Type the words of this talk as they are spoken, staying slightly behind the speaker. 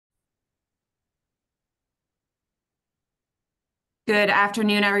Good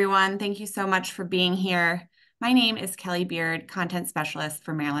afternoon, everyone. Thank you so much for being here. My name is Kelly Beard, Content Specialist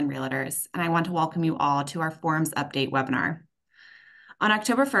for Maryland Realtors, and I want to welcome you all to our Forms Update webinar. On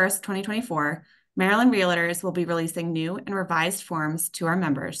October 1st, 2024, Maryland Realtors will be releasing new and revised forms to our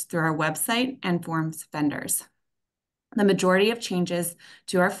members through our website and forms vendors. The majority of changes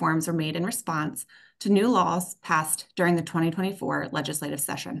to our forms were made in response to new laws passed during the 2024 legislative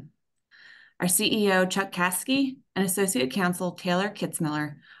session. Our CEO, Chuck Caskey, and Associate Counsel, Taylor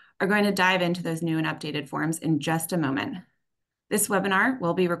Kitzmiller, are going to dive into those new and updated forms in just a moment. This webinar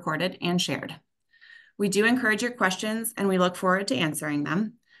will be recorded and shared. We do encourage your questions, and we look forward to answering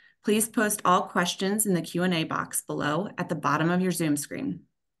them. Please post all questions in the Q&A box below at the bottom of your Zoom screen.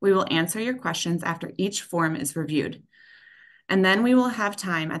 We will answer your questions after each form is reviewed. And then we will have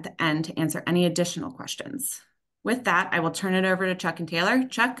time at the end to answer any additional questions. With that, I will turn it over to Chuck and Taylor.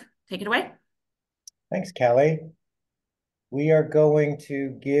 Chuck, take it away. Thanks, Kelly. We are going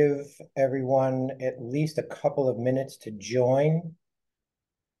to give everyone at least a couple of minutes to join.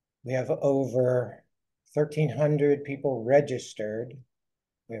 We have over 1,300 people registered.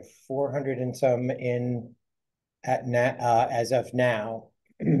 We have 400 and some in as of now.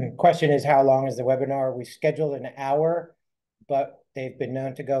 Question is, how long is the webinar? We scheduled an hour, but they've been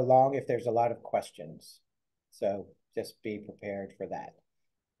known to go long if there's a lot of questions. So just be prepared for that.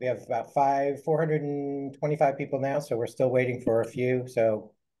 We have about 425 people now, so we're still waiting for a few.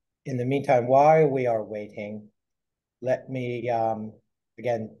 So in the meantime, while we are waiting, let me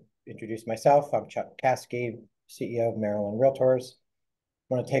again introduce myself. I'm Chuck Caskey, CEO of Maryland Realtors.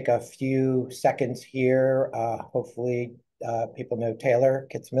 I want to take a few seconds here. Hopefully people know Taylor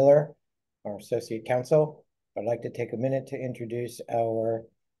Kitzmiller, our Associate Counsel. I'd like to take a minute to introduce our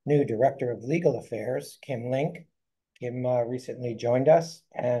new Director of Legal Affairs, Kim Link. Kim recently joined us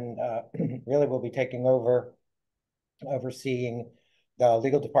and really will be taking over overseeing the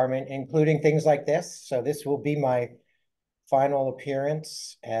legal department, including things like this. So this will be my final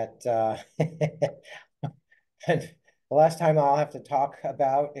appearance at the last time I'll have to talk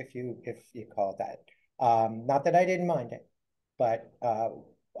about, if you call it that. Not that I didn't mind it, but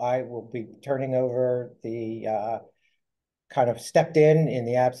I will be turning over the kind of stepped in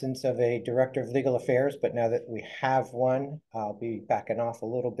the absence of a director of legal affairs, but now that we have one, I'll be backing off a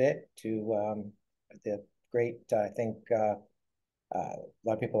little bit to the great, I think a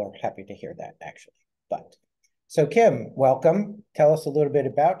lot of people are happy to hear that, actually. But so Kim, welcome. Tell us a little bit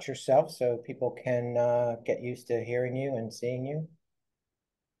about yourself so people can get used to hearing you and seeing you.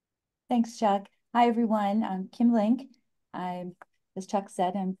 Thanks, Chuck. Hi, everyone. I'm Kim Link. As Chuck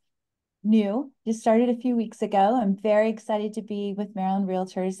said, I'm new, just started a few weeks ago. I'm very excited to be with Maryland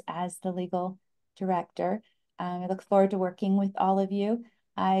Realtors as the legal director. I look forward to working with all of you.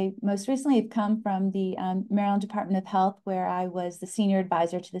 I most recently have come from the Maryland Department of Health, where I was the senior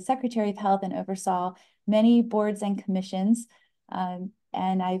advisor to the Secretary of Health and oversaw many boards and commissions. And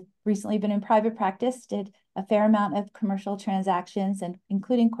I've recently been in private practice, did a fair amount of commercial transactions, and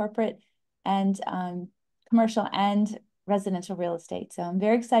including corporate and commercial and residential real estate. So I'm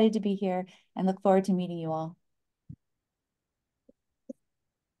very excited to be here and look forward to meeting you all.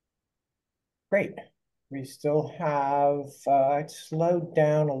 Great. We still have, it slowed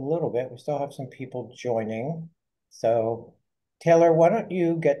down a little bit. We still have some people joining. So Taylor, why don't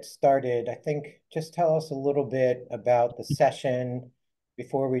you get started? I think just tell us a little bit about the session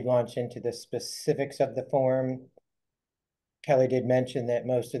before we launch into the specifics of the form. Kelly did mention that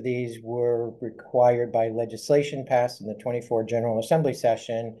most of these were required by legislation passed in the 24 General Assembly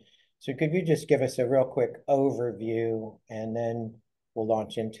session. So could you just give us a real quick overview, and then we'll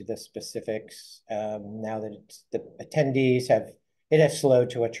launch into the specifics now that the attendees it has slowed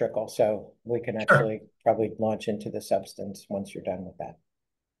to a trickle. So we can actually probably launch into the substance once you're done with that.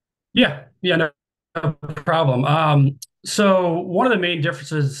 Yeah, no problem. So one of the main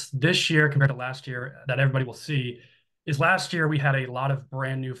differences this year compared to last year that everybody will see is last year we had a lot of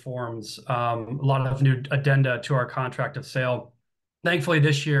brand new forms, a lot of new addenda to our contract of sale. Thankfully,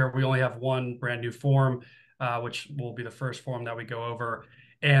 this year we only have one brand new form, which will be the first form that we go over.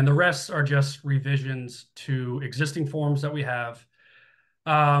 And the rest are just revisions to existing forms that we have.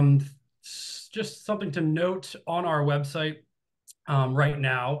 Just something to note on our website right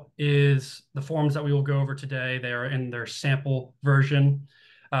now is the forms that we will go over today. They are in their sample version.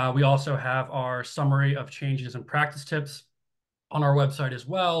 We also have our summary of changes and practice tips on our website as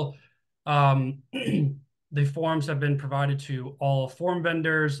well. The forms have been provided to all form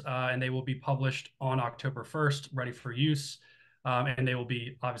vendors, and they will be published on October 1st, ready for use. And they will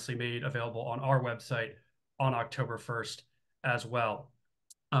be obviously made available on our website on October 1st as well.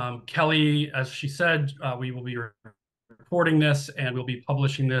 Kelly, as she said, we will be recording this, and we'll be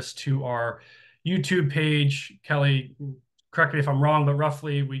publishing this to our YouTube page. Kelly, correct me if I'm wrong, but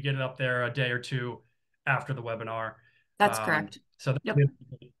roughly we get it up there a day or two after the webinar. That's correct. So Yep.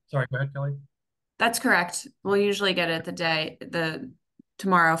 Sorry, go ahead, Kelly. That's correct. We'll usually get it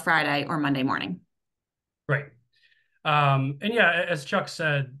tomorrow, Friday, or Monday morning. Great. And yeah, as Chuck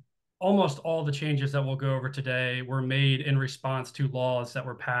said, almost all the changes that we'll go over today were made in response to laws that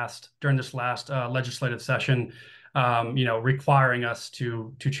were passed during this last legislative session, requiring us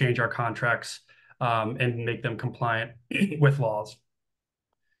to change our contracts and make them compliant with laws.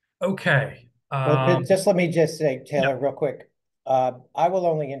 Okay. Well, just let me just say, Taylor, real quick. I will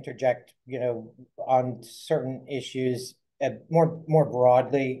only interject, on certain issues more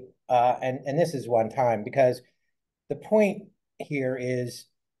broadly, and this is one time, because the point here is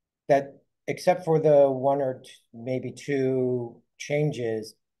that except for the one or maybe two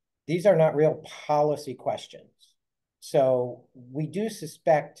changes, these are not real policy questions. So we do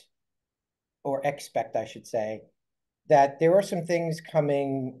suspect, or expect, I should say, that there are some things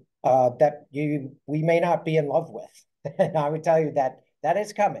coming that we may not be in love with. And I would tell you that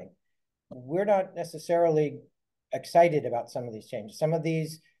is coming. We're not necessarily excited about some of these changes. Some of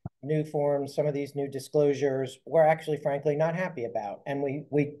these new forms, some of these new disclosures, we're actually, frankly, not happy about. And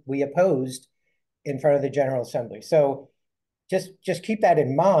we opposed in front of the General Assembly. So just keep that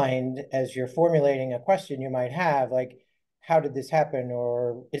in mind as you're formulating a question you might have, like, how did this happen?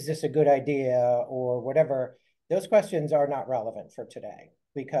 Or is this a good idea? Or whatever. Those questions are not relevant for today,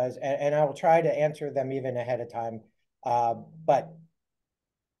 because, and I will try to answer them even ahead of time, but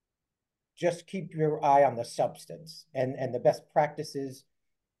just keep your eye on the substance and the best practices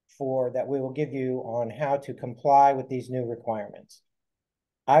that we will give you on how to comply with these new requirements.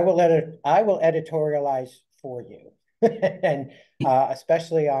 I will editorialize for you, and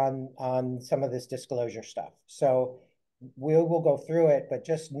especially on some of this disclosure stuff. So we will go through it, but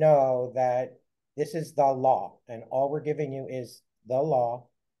just know that this is the law, and all we're giving you is the law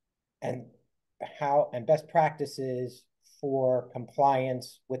and best practices for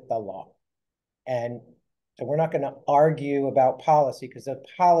compliance with the law. And so we're not going to argue about policy, because the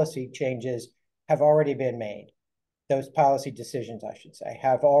policy changes have already been made. Those policy decisions, I should say,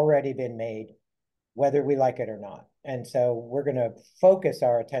 have already been made, whether we like it or not. And so we're going to focus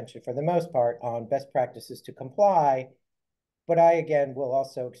our attention, for the most part, on best practices to comply. But I, again, will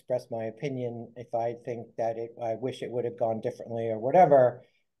also express my opinion. If I think that I wish it would have gone differently or whatever,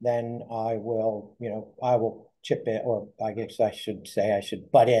 then I will chip in, or I guess I should say I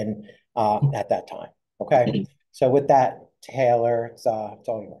should butt in at that time. Okay. So with that, Taylor, it's all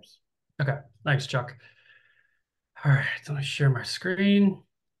yours. Okay. Thanks, Chuck. All right. Let me share my screen.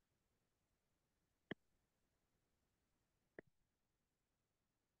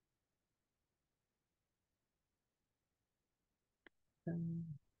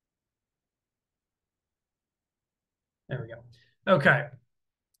 There we go. Okay.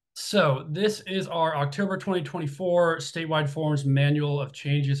 So this is our October 2024 statewide forms manual of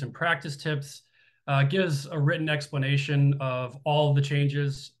changes and practice tips. Gives a written explanation of all of the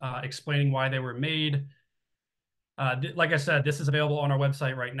changes, explaining why they were made. Like I said, this is available on our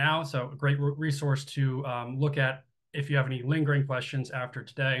website right now, so a great resource to look at if you have any lingering questions after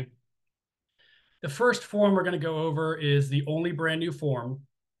today. The first form we're going to go over is the only brand new form.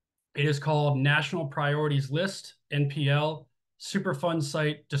 It is called National Priorities List, NPL, Superfund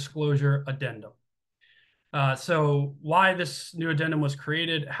Site Disclosure Addendum. So why this new addendum was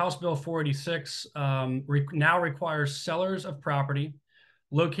created: House Bill 486 now requires sellers of property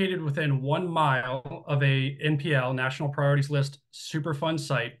located within 1 mile of a NPL, National Priorities List, Superfund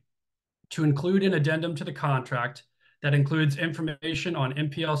site to include an addendum to the contract that includes information on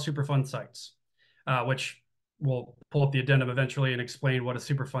NPL Superfund sites, which we'll pull up the addendum eventually and explain what a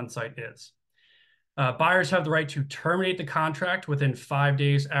Superfund site is. Buyers have the right to terminate the contract within 5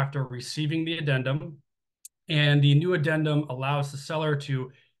 days after receiving the addendum. And the new addendum allows the seller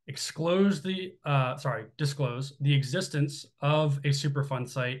to disclose the existence of a Superfund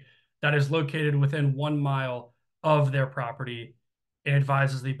site that is located within 1 mile of their property, and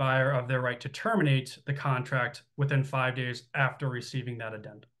advises the buyer of their right to terminate the contract within 5 days after receiving that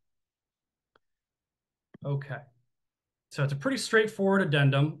addendum. Okay, so it's a pretty straightforward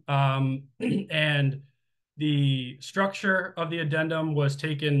addendum, and the structure of the addendum was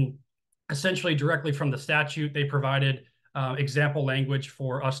taken essentially directly from the statute. They provided example language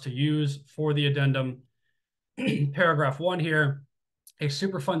for us to use for the addendum. Paragraph 1 here: a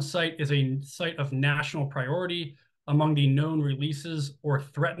Superfund site is a site of national priority among the known releases or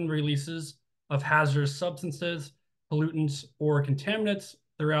threatened releases of hazardous substances, pollutants, or contaminants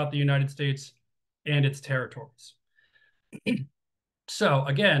throughout the United States and its territories. So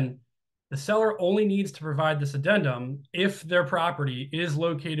again, the seller only needs to provide this addendum if their property is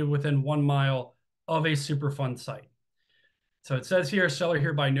located within 1 mile of a Superfund site. So it says here, seller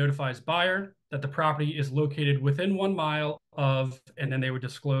hereby notifies buyer that the property is located within 1 mile of, and then they would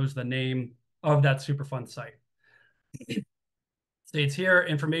disclose the name of that Superfund site. States here,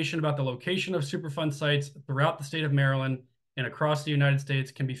 information about the location of Superfund sites throughout the state of Maryland and across the United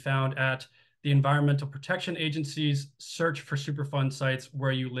States can be found at the Environmental Protection Agency's Search for Superfund Sites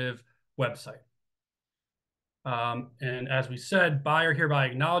Where You Live website. And as we said, buyer hereby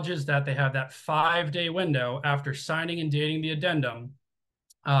acknowledges that they have that 5-day window after signing and dating the addendum,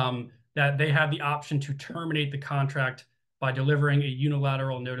 that they have the option to terminate the contract by delivering a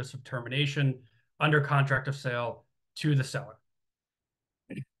unilateral notice of termination under contract of sale to the seller.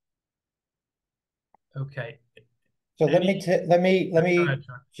 Okay. So let me Go ahead,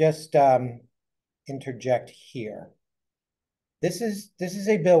 Chuck. just interject here. This is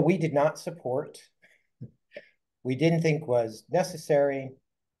a bill we did not support. We didn't think was necessary.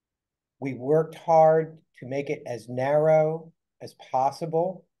 We worked hard to make it as narrow as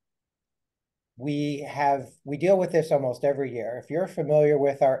possible. We deal with this almost every year. If you're familiar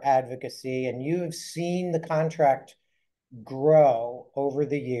with our advocacy and you have seen the contract grow over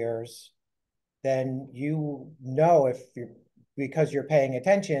the years, then you know, because you're paying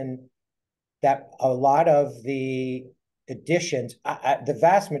attention, that a lot of the additions, the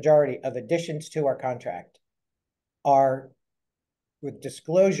vast majority of additions to our contract are with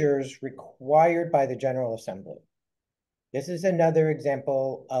disclosures required by the General Assembly. This is another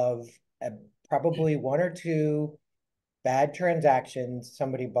example of probably 1 or 2 bad transactions.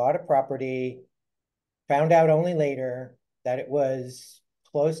 Somebody bought a property, found out only later that it was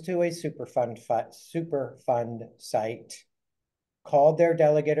close to a Superfund site, called their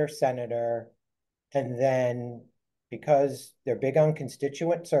delegate or senator, and then because they're big on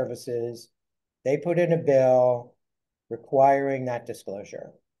constituent services, they put in a bill requiring that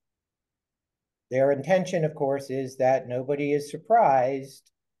disclosure. Their intention, of course, is that nobody is surprised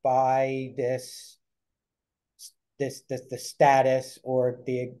by the status or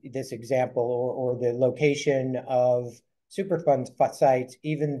this example or the location of Superfund sites,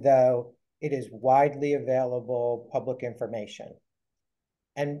 even though it is widely available public information.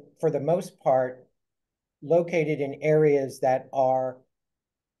 And for the most part, located in areas that are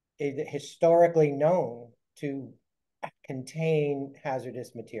historically known to contain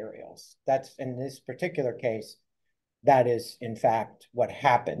hazardous materials. That's, in this particular case, that is in fact what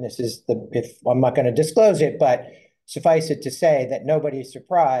happened. If I'm not going to disclose it, but suffice it to say that nobody's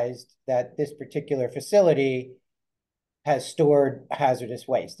surprised that this particular facility has stored hazardous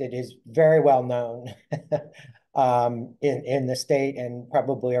waste. It is very well known in the state and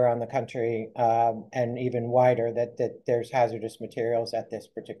probably around the country, and even wider, that there's hazardous materials at this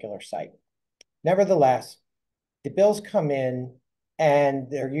particular site. Nevertheless, the bills come in and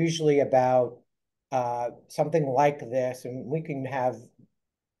they're usually about something like this, and we can have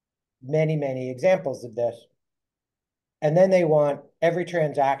many, many examples of this. And then they want every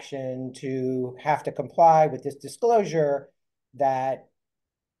transaction to have to comply with this disclosure that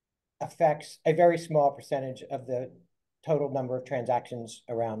affects a very small percentage of the total number of transactions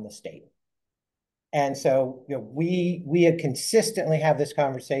around the state. And so, we consistently have this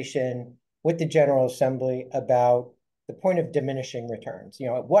conversation with the General Assembly about the point of diminishing returns.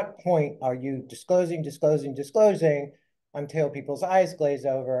 At what point are you disclosing until people's eyes glaze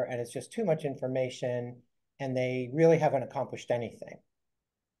over and it's just too much information and they really haven't accomplished anything?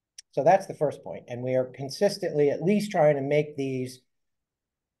 So that's the first point. And we are consistently at least trying to make these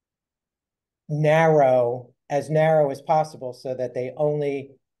as narrow as possible so that they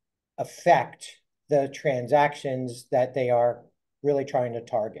only affect the transactions that they are really trying to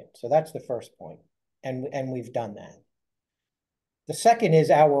target. So that's the first point. And we've done that. The second is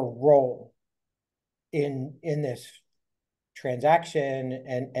our role in this transaction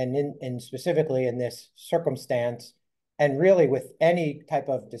and specifically in this circumstance, and really with any type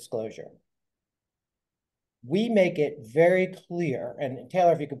of disclosure. We make it very clear, and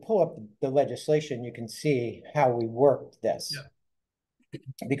Taylor, if you could pull up the legislation, you can see how we worked this. Yeah.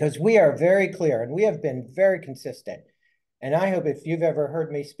 Because we are very clear and we have been very consistent. And I hope if you've ever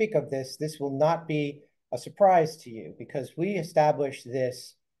heard me speak of this, this will not be a surprise to you, because we established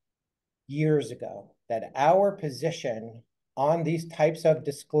this years ago, that our position on these types of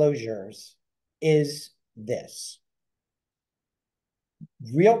disclosures is this.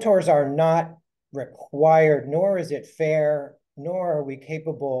 Realtors are not required, nor is it fair, nor are we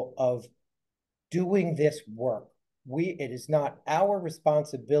capable of doing this work. It is not our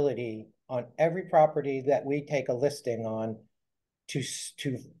responsibility on every property that we take a listing on to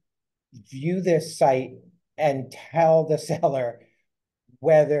view this site and tell the seller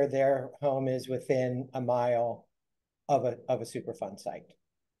whether their home is within a mile of a Superfund site.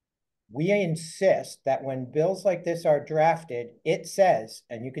 We insist that when bills like this are drafted, it says,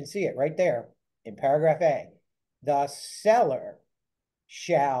 and you can see it right there in paragraph A, the seller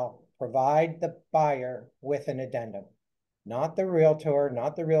shall provide the buyer with an addendum. Not the realtor,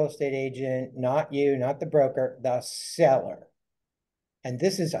 not the real estate agent, not you, not the broker, the seller. And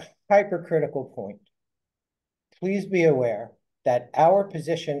this is a hypercritical point. Please be aware that our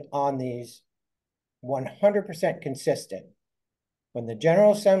position on these 100% consistent. When the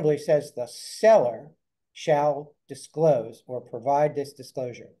General Assembly says the seller shall disclose or provide this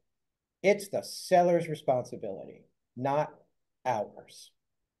disclosure, it's the seller's responsibility, not ours.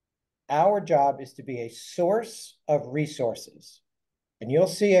 Our job is to be a source of resources. And you'll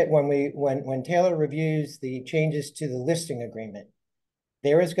see it when Taylor reviews the changes to the listing agreement.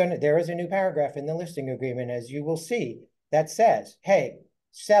 There is a new paragraph in the listing agreement, as you will see, that says, hey,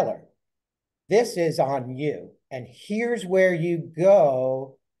 seller, this is on you, and here's where you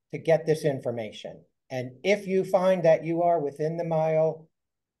go to get this information. And if you find that you are within the mile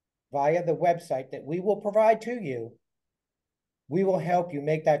via the website that we will provide to you, we will help you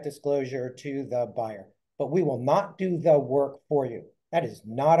make that disclosure to the buyer. But we will not do the work for you. That is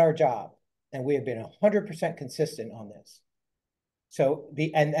not our job. And we have been 100% consistent on this. So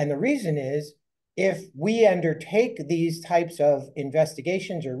the reason is, if we undertake these types of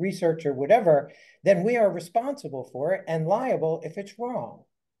investigations or research or whatever, then we are responsible for it and liable if it's wrong.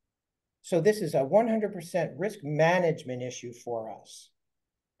 So this is a 100% risk management issue for us.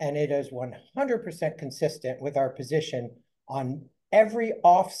 And it is 100% consistent with our position on every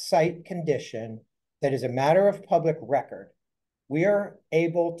off-site condition that is a matter of public record. We are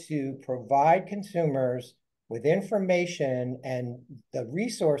able to provide consumers with information and the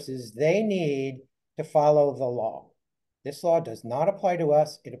resources they need to follow the law. This law does not apply to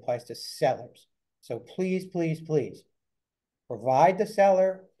us, it applies to sellers. So please, please, please, provide the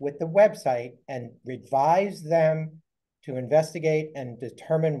seller with the website and advise them to investigate and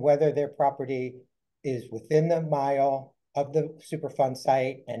determine whether their property is within the mile of the Superfund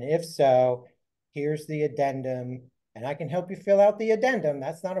site. And if so, here's the addendum. And I can help you fill out the addendum,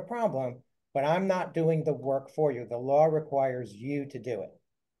 that's not a problem. But I'm not doing the work for you. The law requires you to do it.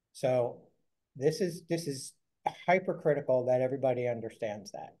 So this is hypercritical that everybody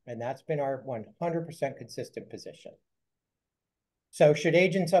understands that. And that's been our 100% consistent position. So should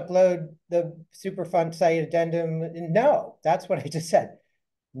agents upload the Superfund site addendum? No, that's what I just said.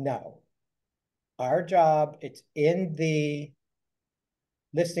 No. Our job, it's in the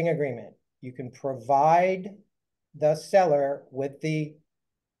listing agreement. You can provide the seller with the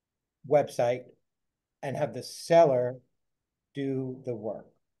website and have the seller do the work.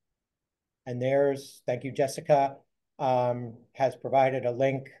 And thank you, Jessica, has provided a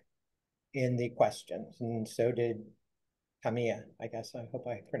link in the questions, and so did Camilla, I guess. I hope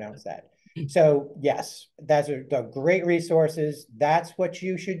I pronounced that. So yes, those are the great resources. That's what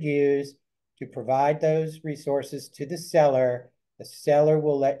you should use to provide those resources to the seller. The seller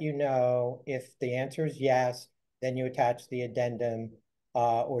will let you know if the answer is yes, then you attach the addendum.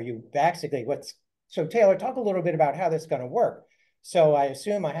 Or you basically, so Taylor, talk a little bit about how this is going to work. So I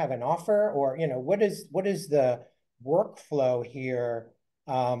assume I have an offer, or, what is the workflow here?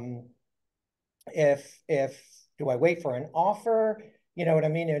 Do I wait for an offer? You know what I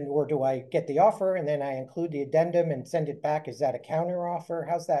mean? Or do I get the offer and then I include the addendum and send it back? Is that a counter offer?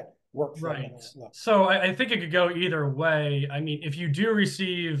 How's that work for Right. So I think it could go either way. I mean, if you do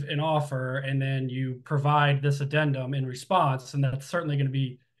receive an offer and then you provide this addendum in response, and that's certainly going to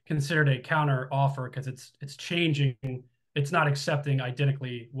be considered a counter offer because it's changing. It's not accepting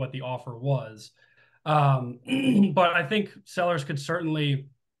identically what the offer was. But I think sellers could certainly,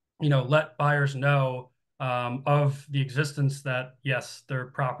 let buyers know of the existence that, yes, their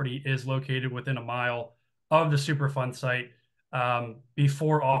property is located within a mile of the Superfund site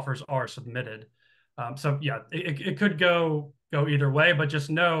before offers are submitted. So yeah, it could go either way, but just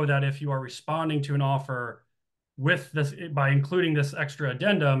know that if you are responding to an offer with this, by including this extra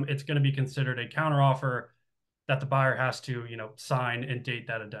addendum, it's going to be considered a counteroffer that the buyer has to, sign and date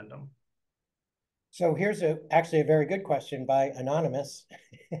that addendum. So here's actually a very good question by anonymous,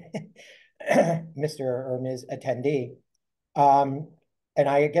 Mr. or Ms. Attendee. And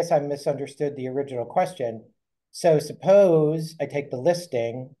I guess I misunderstood the original question. So suppose I take the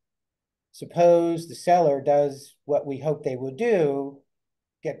listing, suppose the seller does what we hope they will do,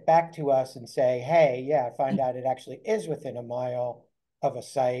 get back to us and say, hey, yeah, I find out it actually is within a mile of a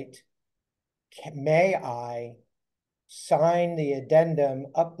site. may I sign the addendum,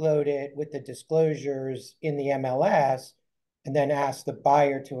 upload it with the disclosures in the MLS, and then ask the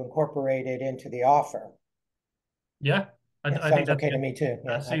buyer to incorporate it into the offer? Yeah, I It think sounds that's okay to good. me too.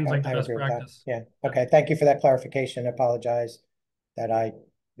 Yeah, That seems like the I best agree with that. practice. Yeah, Yeah. okay, thank you for that clarification. I apologize that I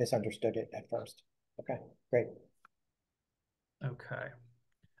misunderstood it at first. Okay, great. Okay.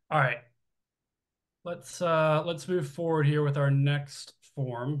 All right. Let's move forward here with our next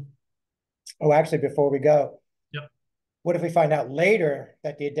form. Oh, actually, before we go, Yep. what if we find out later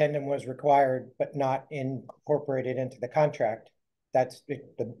that the addendum was required but not incorporated into the contract? That's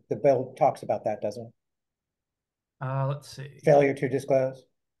the bill talks about that, doesn't it? Let's see. Failure to disclose.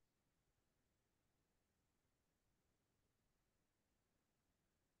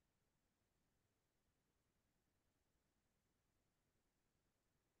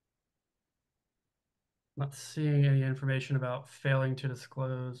 Not seeing any information about failing to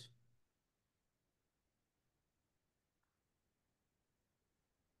disclose.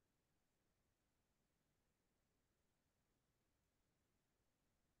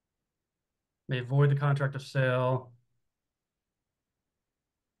 May void the contract of sale.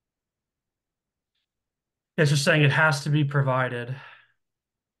 It's just saying it has to be provided.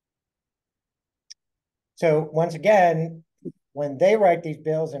 So once again, when they write these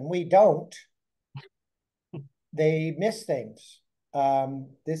bills and we don't, they miss things.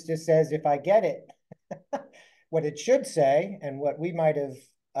 This just says if I get it. What it should say, and what we might have,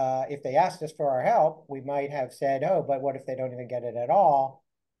 if they asked us for our help, we might have said, oh, but what if they don't even get it at all?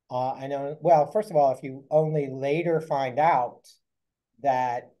 I know, well, first of all, if you only later find out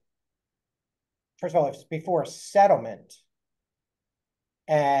that, first of all, if it's before settlement,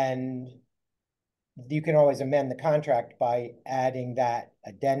 and you can always amend the contract by adding that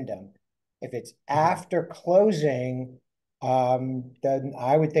addendum. If it's after closing, then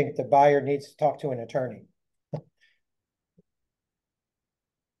I would think the buyer needs to talk to an attorney.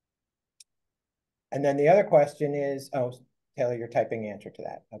 And then the other question is, oh, Taylor, you're typing the answer to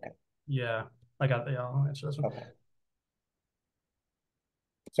that. Okay. Yeah, I got the, I'll answer this one. Okay.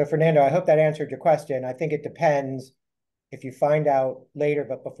 So Fernando, I hope that answered your question. I think it depends. If you find out later,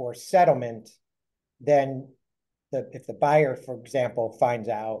 but before settlement, then if the buyer, for example, finds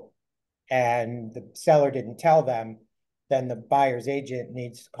out and the seller didn't tell them, then the buyer's agent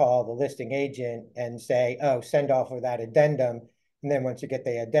needs to call the listing agent and say, oh, send off with that addendum. And then once you get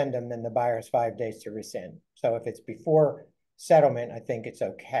the addendum, then the buyer has 5 days to rescind. So if it's before settlement, I think it's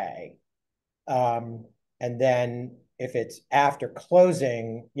okay. And then if it's after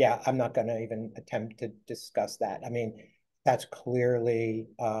closing, yeah, I'm not going to even attempt to discuss that. I mean, that's clearly,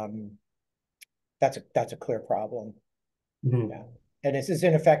 that's a clear problem. Mhm. Yeah. And this is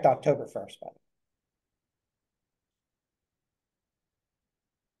in effect October 1st, by the way.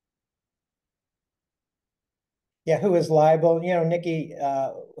 Yeah, who is liable? You know, Nikki,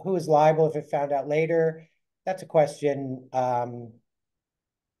 who is liable if it found out later? That's a question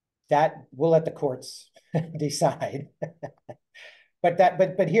that we'll let the courts decide.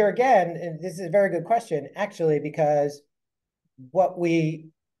 But here again, and this is a very good question, actually, because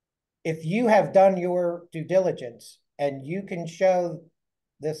if you have done your due diligence and you can show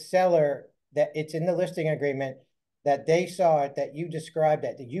the seller that it's in the listing agreement, that they saw it, that you described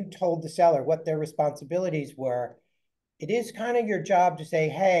it, that you told the seller what their responsibilities were, it is kind of your job to say,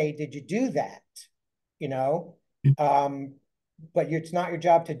 hey, did you do that? You know, but it's not your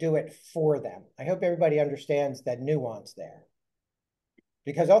job to do it for them. I hope everybody understands that nuance there.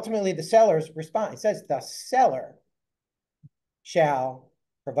 Because ultimately the seller's response, it says the seller shall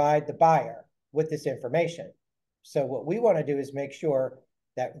provide the buyer with this information. So what we want to do is make sure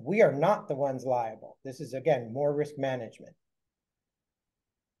that we are not the ones liable. This is, again, more risk management.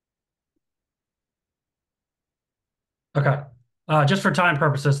 Okay. Just for time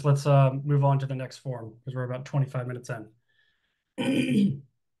purposes, let's move on to the next form because we're about 25 minutes in.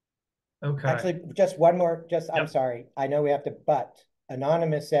 Okay. Actually, just one more, Yep. I'm sorry. I know we have to, but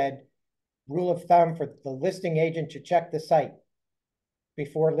Anonymous said, rule of thumb for the listing agent to check the site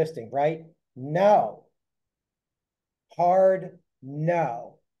before listing, right? No. Hard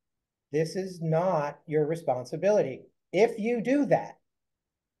no. This is not your responsibility. If you do that,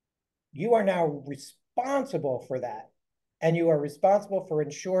 you are now responsible for that. And you are responsible for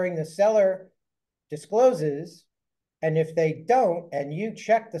ensuring the seller discloses. And if they don't, and you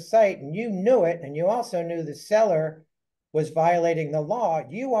check the site and you knew it, and you also knew the seller was violating the law,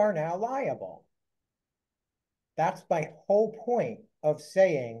 you are now liable. That's my whole point of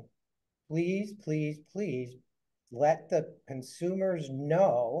saying, please, please, please let the consumers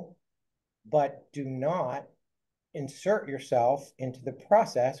know, but do not insert yourself into the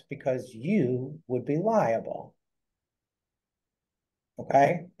process because you would be liable.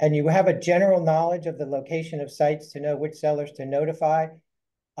 Okay, and you have a general knowledge of the location of sites to know which sellers to notify,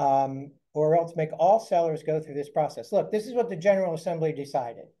 or else make all sellers go through this process. Look, this is what the General Assembly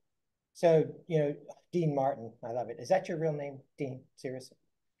decided. So, you know, Dean Martin, I love it. Is that your real name, Dean? Seriously?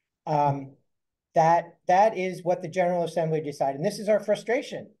 That is what the General Assembly decided. And this is our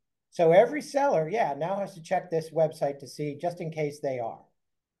frustration. So every seller, yeah, now has to check this website to see just in case they are.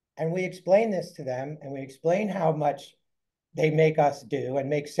 And we explain this to them, and we explain how much they make us do and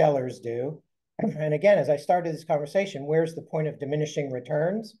make sellers do. And again, as I started this conversation, where's the point of diminishing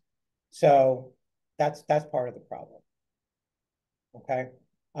returns? So that's part of the problem. Okay.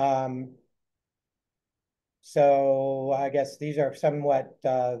 So I guess these are somewhat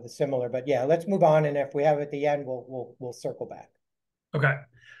similar, but yeah, let's move on. And if we have at the end, we'll circle back. Okay.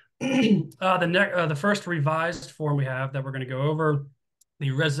 The first revised form we have that we're going to go over,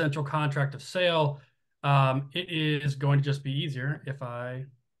 the residential contract of sale. It is going to just be easier if I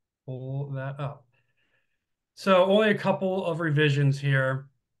pull that up. So only a couple of revisions here.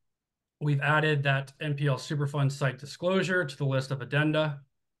 We've added that NPL Superfund site disclosure to the list of addenda.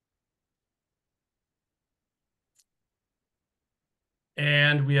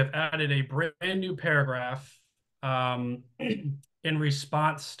 And we have added a brand new paragraph in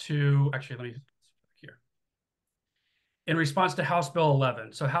response to, actually, let me here. In response to House Bill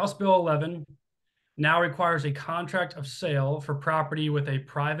 11. So House Bill 11 now requires a contract of sale for property with a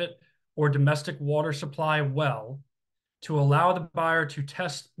private or domestic water supply well to allow the buyer to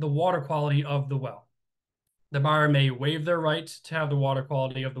test the water quality of the well. The buyer may waive their right to have the water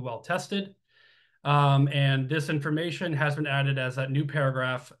quality of the well tested. And this information has been added as that new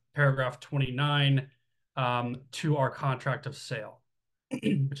paragraph 29, to our contract of sale,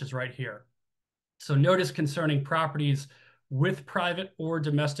 which is right here. So notice concerning properties with private or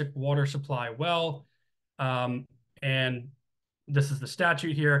domestic water supply well, and this is the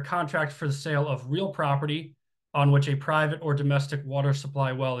statute here, contract for the sale of real property on which a private or domestic water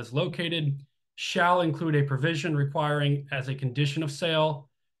supply well is located shall include a provision requiring as a condition of sale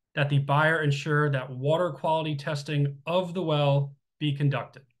that the buyer ensure that water quality testing of the well be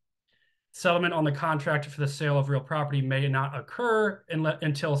conducted. Settlement on the contract for the sale of real property may not occur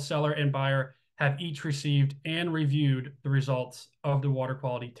until seller and buyer have each received and reviewed the results of the water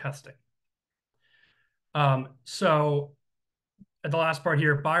quality testing. So at the last part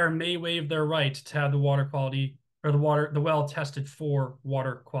here, buyer may waive their right to have the water quality or the well tested for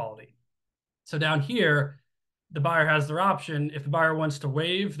water quality. So down here, the buyer has their option. If the buyer wants to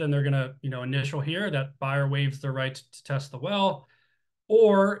waive, then they're going to, initial here that buyer waives their right to test the well.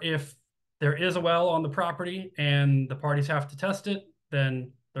 Or if there is a well on the property and the parties have to test it,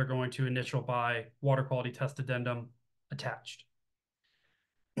 then they're going to initial by water quality test addendum attached.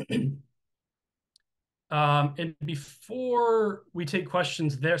 And before we take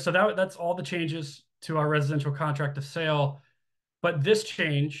questions there, so that's all the changes to our residential contract of sale. But this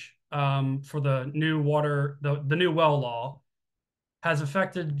change for the new the new well law has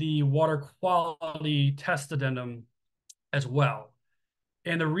affected the water quality test addendum as well.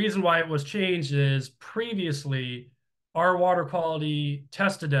 And the reason why it was changed is previously our water quality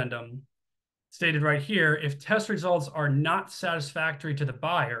test addendum stated right here, if test results are not satisfactory to the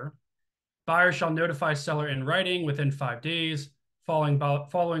buyer shall notify seller in writing within 5 days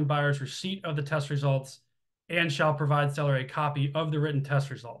following buyer's receipt of the test results and shall provide seller a copy of the written test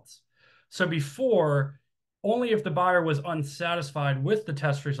results. So before, only if the buyer was unsatisfied with the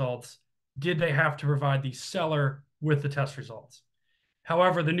test results did they have to provide the seller with the test results.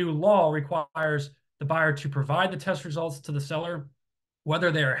 However, the new law requires the buyer to provide the test results to the seller,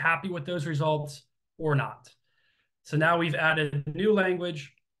 whether they are happy with those results or not. So now we've added new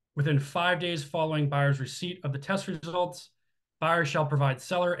language. Within 5 days following buyer's receipt of the test results, buyer shall provide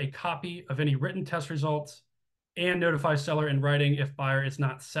seller a copy of any written test results and notify seller in writing if buyer is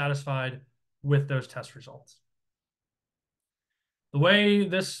not satisfied with those test results. The way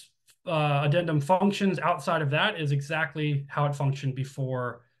this addendum functions outside of that is exactly how it functioned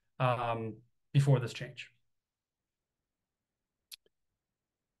before this change.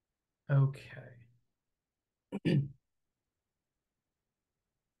 Okay.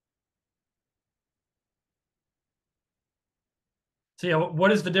 So yeah,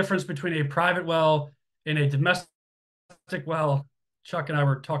 what is the difference between a private well and a domestic well? Chuck and I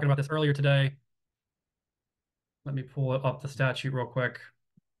were talking about this earlier today. Let me pull up the statute real quick.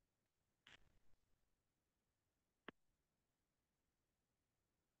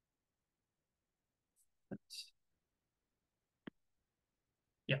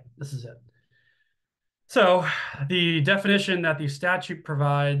 Yeah, this is it. So the definition that the statute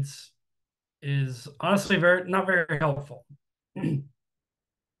provides is honestly not very helpful.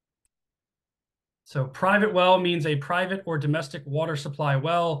 So private well means a private or domestic water supply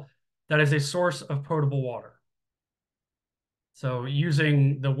well that is a source of potable water. So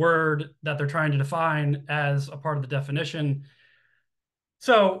using the word that they're trying to define as a part of the definition.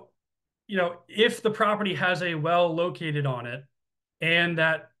 So, if the property has a well located on it and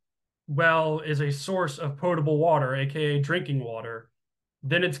that well is a source of potable water, aka drinking water,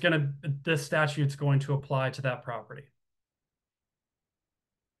 then the statute's going to apply to that property.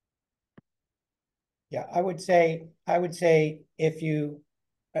 Yeah, I would say if you,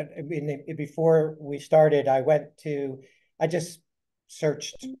 before we started, I just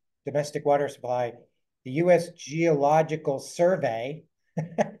searched domestic water supply. The U.S. Geological Survey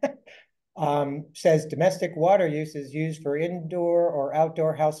says domestic water use is used for indoor or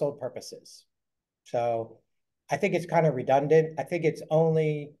outdoor household purposes. So I think it's kind of redundant. I think it's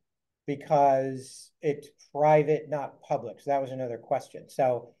only because it's private, not public. So that was another question.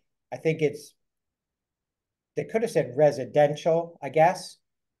 So I think they could have said residential, I guess.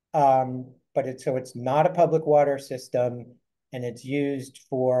 But it's not a public water system and it's used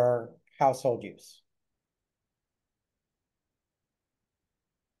for household use.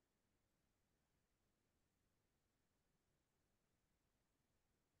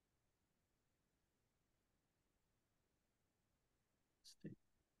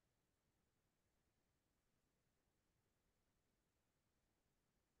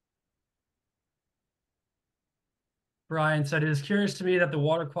 Brian said, it is curious to me that the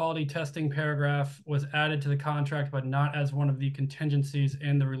water quality testing paragraph was added to the contract, but not as one of the contingencies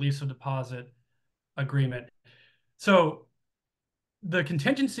in the release of deposit agreement. So the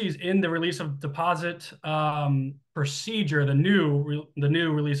contingencies in the release of deposit procedure, the new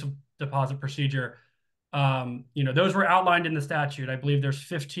release of deposit procedure, those were outlined in the statute. I believe there's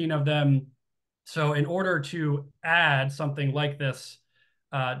 15 of them. So in order to add something like this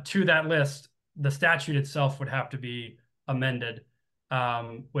to that list, the statute itself would have to be amended,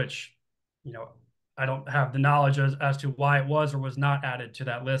 which, I don't have the knowledge as to why it was or was not added to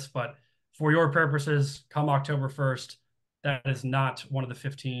that list. But for your purposes, come October 1st, that is not one of the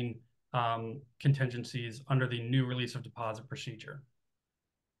 15 contingencies under the new release of deposit procedure.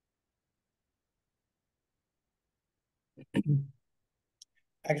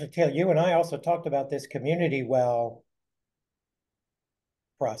 Actually, Taylor, you and I also talked about this community well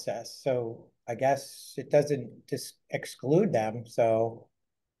process. So I guess it doesn't just exclude them. So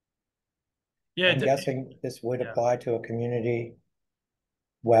yeah, I'm guessing this would apply to a community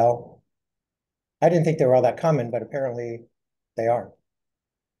well. I didn't think they were all that common, but apparently they are.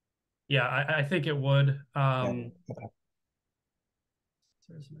 Yeah, I think it would. Yeah. Okay.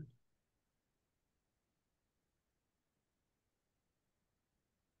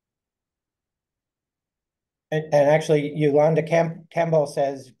 And actually, Yolanda Campbell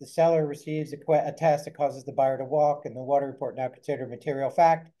says the seller receives a test that causes the buyer to walk, and the water report now considered material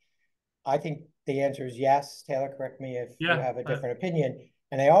fact. I think the answer is yes. Taylor, correct me if you have a different opinion.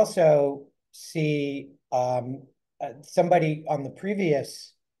 And I also see somebody on the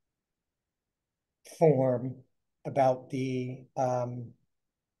previous form about the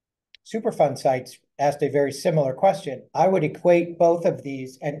Superfund sites asked a very similar question. I would equate both of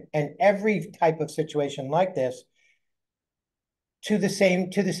these and every type of situation like this to the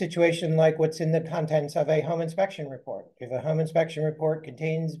situation like what's in the contents of a home inspection report. If a home inspection report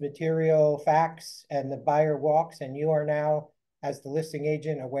contains material facts and the buyer walks and you are now, as the listing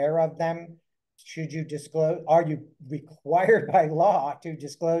agent, aware of them, should you disclose, are you required by law to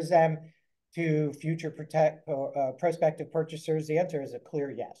disclose them to future prospective purchasers? The answer is a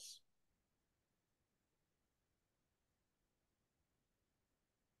clear yes.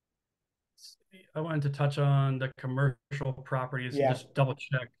 I wanted to touch on the commercial properties and just double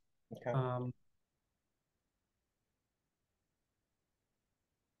check. Okay.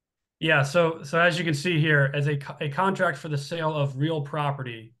 Yeah, so as you can see here, as a contract for the sale of real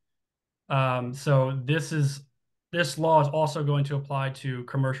property. So this law is also going to apply to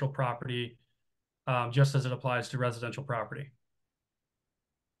commercial property, just as it applies to residential property.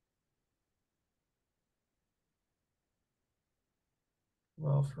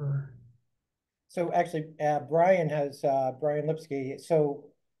 Well, So actually, Brian Lipsky. So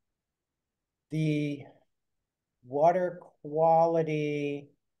the water quality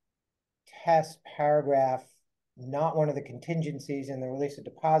test paragraph, not one of the contingencies in the release of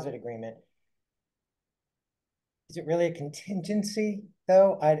deposit agreement. Is it really a contingency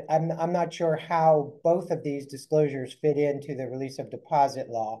though? I'm not sure how both of these disclosures fit into the release of deposit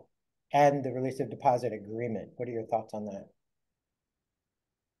law. and the release of deposit agreement. What are your thoughts on that?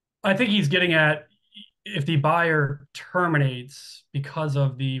 I think he's getting at if the buyer terminates because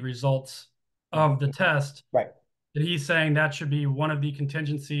of the results of the test, Right. that he's saying that should be one of the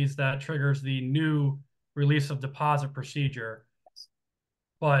contingencies that triggers the new release of deposit procedure.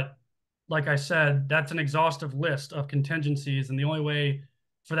 But like I said, that's an exhaustive list of contingencies, and the only way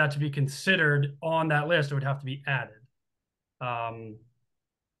for that to be considered on that list, it would have to be added.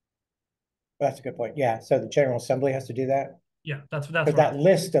 That's a good point. Yeah, so the General Assembly has to do that? Yeah, that's But what that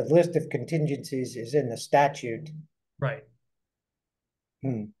list of contingencies is in the statute. right.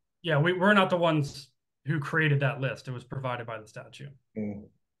 Hmm. Yeah, we're not the ones who created that list. It was provided by the statute. Hmm.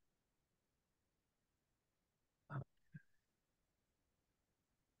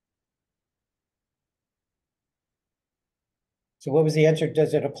 So what was the answer?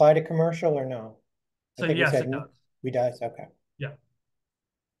 Does it apply to commercial or no? So yes, it does. We does, okay. Yeah.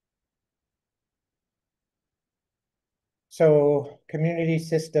 So community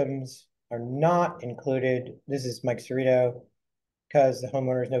systems are not included. This is Mike Cerrito, because the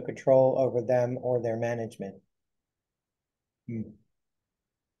homeowner has no control over them or their management. Hmm.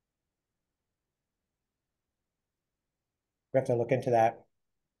 We have to look into that.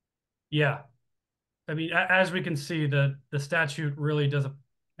 Yeah. I mean, as we can see, the statute really does,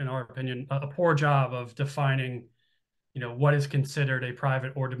 in our opinion, a poor job of defining, what is considered a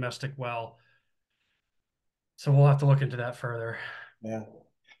private or domestic well. So we'll have to look into that further. Yeah.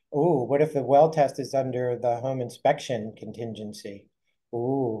 Ooh, what if the well test is under the home inspection contingency?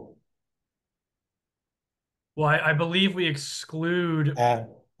 Ooh. Well, I believe we exclude that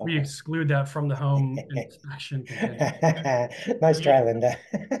from the home inspection contingency. Nice try, Linda.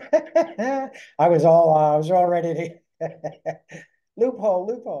 I was all ready to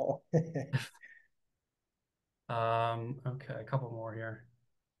loophole. Okay, a couple more here.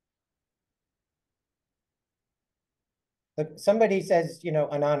 Look, somebody says,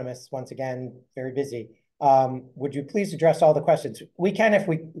 anonymous, once again, very busy. Would you please address all the questions? We can if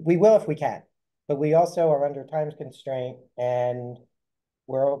we will if we can, but we also are under time constraint and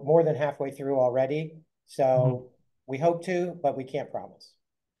we're more than halfway through already. So we hope to, but we can't promise.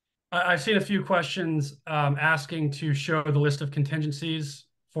 I've seen a few questions asking to show the list of contingencies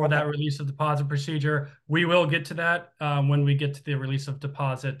for that release of deposit procedure. We will get to that when we get to the release of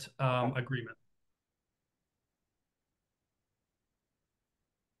deposit agreement.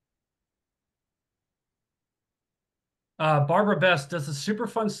 Barbara Best, does the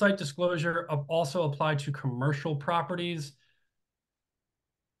Superfund site disclosure also apply to commercial properties?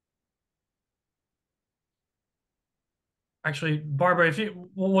 Actually, Barbara,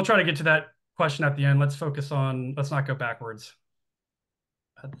 we'll try to get to that question at the end. Let's not go backwards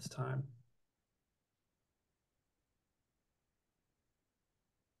at this time.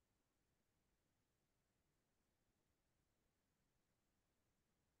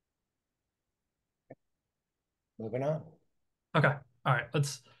 Moving on. Okay. All right.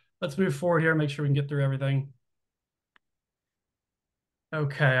 Let's move forward here and make sure we can get through everything.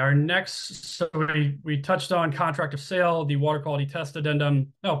 Okay. Our next, so we touched on contract of sale, the water quality test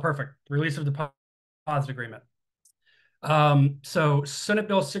addendum. Oh, perfect. Release of deposit agreement. So Senate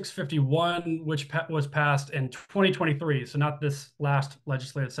Bill 651, which was passed in 2023, so not this last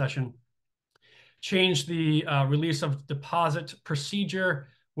legislative session, changed the release of deposit procedure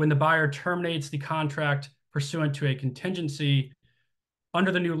when the buyer terminates the contract pursuant to a contingency. Under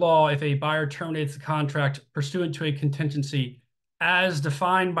the new law, if a buyer terminates the contract pursuant to a contingency as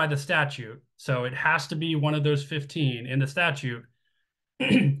defined by the statute, so it has to be one of those 15 in the statute,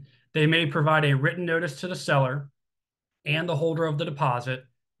 they may provide a written notice to the seller and the holder of the deposit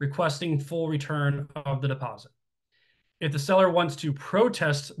requesting full return of the deposit. If the seller wants to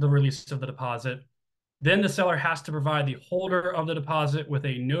protest the release of the deposit, then the seller has to provide the holder of the deposit with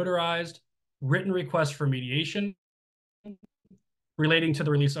a notarized written request for mediation relating to the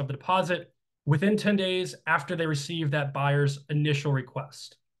release of the deposit within 10 days after they receive that buyer's initial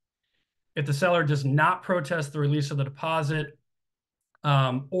request. If the seller does not protest the release of the deposit,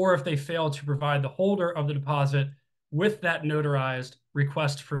 or if they fail to provide the holder of the deposit with that notarized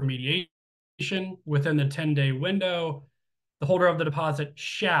request for mediation within the 10-day window, the holder of the deposit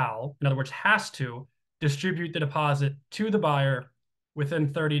shall, in other words, has to, distribute the deposit to the buyer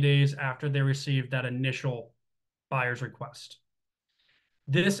within 30 days after they receive that initial buyer's request.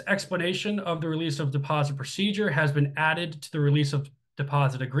 This explanation of the release of deposit procedure has been added to the release of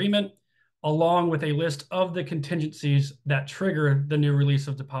deposit agreement, along with a list of the contingencies that trigger the new release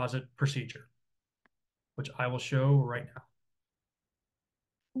of deposit procedure, which I will show right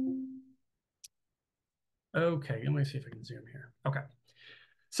now. Okay, let me see if I can zoom here. Okay.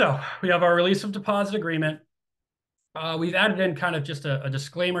 So we have our release of deposit agreement. We've added in kind of just a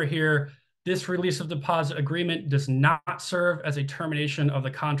disclaimer here. This release of deposit agreement does not serve as a termination of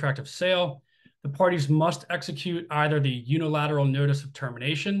the contract of sale. The parties must execute either the unilateral notice of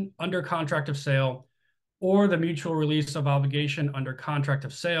termination under contract of sale or the mutual release of obligation under contract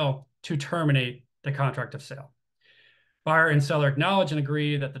of sale to terminate the contract of sale. Buyer and seller acknowledge and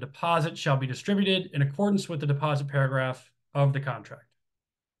agree that the deposit shall be distributed in accordance with the deposit paragraph of the contract.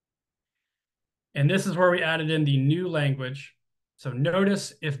 And this is where we added in the new language. So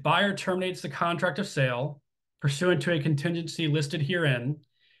notice, if buyer terminates the contract of sale pursuant to a contingency listed herein,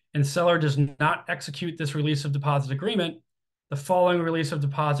 and seller does not execute this release of deposit agreement, the following release of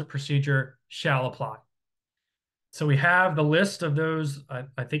deposit procedure shall apply. So we have the list of those,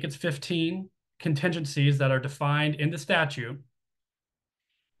 I think it's 15 contingencies that are defined in the statute.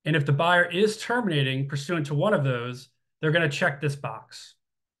 And if the buyer is terminating pursuant to one of those, they're going to check this box.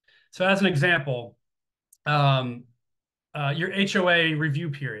 So as an example, your HOA review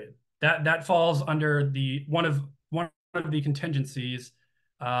period, that falls under the one of the contingencies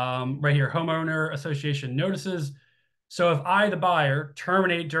right here, homeowner association notices. So if I, the buyer,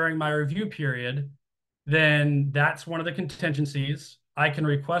 terminate during my review period, then that's one of the contingencies. I can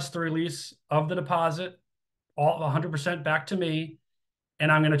request the release of the deposit, all 100% back to me,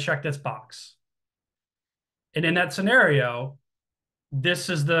 and I'm going to check this box. And in that scenario, this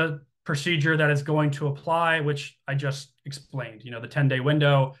is the procedure that is going to apply, which I just explained. You know, the 10-day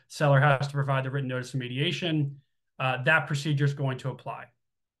window, seller has to provide the written notice of mediation. That procedure is going to apply.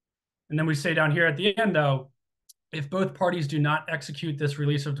 And then we say down here at the end, though, if both parties do not execute this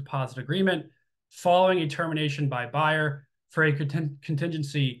release of deposit agreement following a termination by buyer for a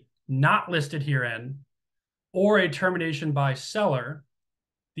contingency not listed herein, or a termination by seller,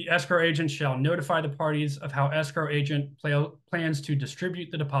 the escrow agent shall notify the parties of how escrow agent plans to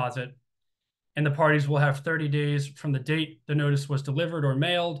distribute the deposit, and the parties will have 30 days from the date the notice was delivered or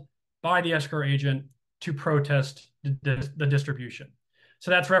mailed by the escrow agent to protest the distribution.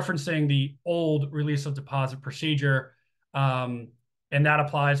 So that's referencing the old release of deposit procedure, and that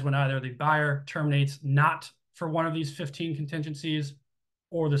applies when either the buyer terminates not for one of these 15 contingencies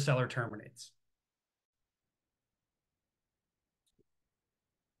or the seller terminates.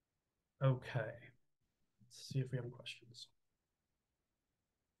 Okay, let's see if we have any questions.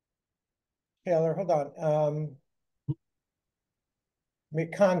 Taylor, hold on.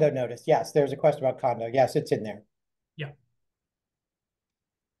 Condo notice. Yes, there's a question about condo. Yes, it's in there. Yeah.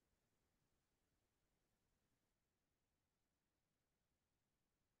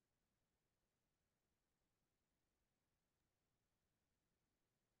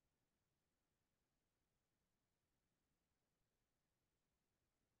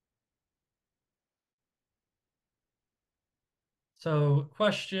 So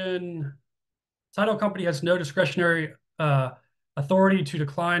question, title company has no discretionary authority to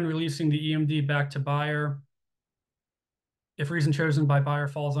decline releasing the EMD back to buyer if reason chosen by buyer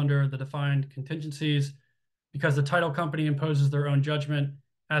falls under the defined contingencies, because the title company imposes their own judgment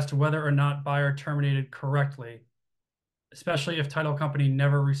as to whether or not buyer terminated correctly, especially if title company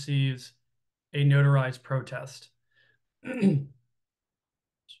never receives a notarized protest. Title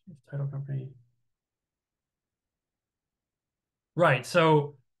company. Right.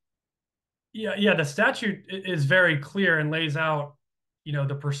 So yeah, the statute is very clear and lays out, you know,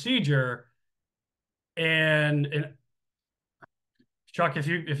 the procedure. And Chuck, if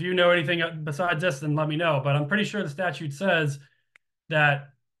you know anything besides this, then let me know. But I'm pretty sure the statute says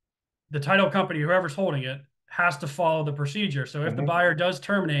that the title company, whoever's holding it, has to follow the procedure. So if the buyer does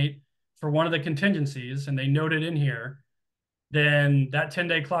terminate for one of the contingencies, and they note it in here, then that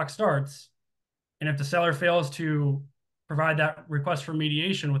 10-day clock starts. And if the seller fails to provide that request for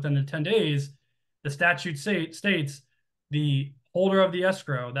mediation within the 10 days, the statute states the holder of the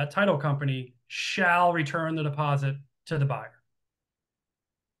escrow, that title company, shall return the deposit to the buyer.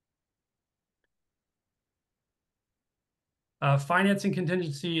 Financing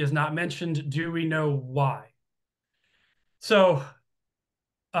contingency is not mentioned. Do we know why? So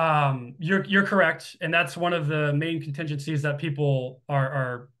you're correct, and that's one of the main contingencies that people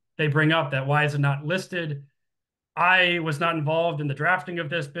they bring up, that why is it not listed? I was not involved in the drafting of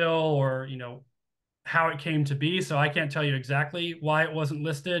this bill, or how it came to be, so I can't tell you exactly why it wasn't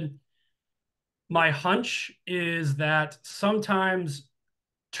listed. My hunch is that sometimes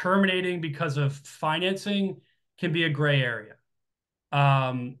terminating because of financing can be a gray area.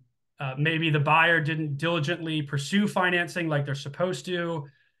 Maybe the buyer didn't diligently pursue financing like they're supposed to.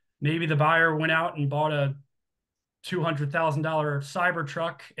 Maybe the buyer went out and bought a $200,000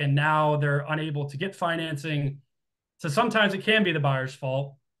 Cybertruck, and now they're unable to get financing. So sometimes it can be the buyer's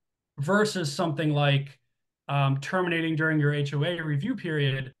fault. versus something like terminating during your HOA review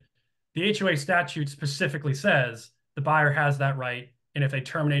period. The HOA statute specifically says the buyer has that right, and if they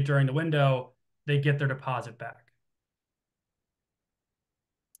terminate during the window, they get their deposit back.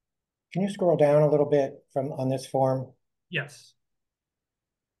 Can you scroll down a little bit on this form? Yes.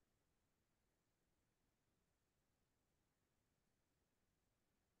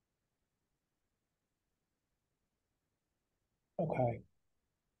 Okay.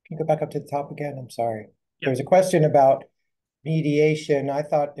 Can you go back up to the top again? I'm sorry. Yeah. There was a question about mediation. I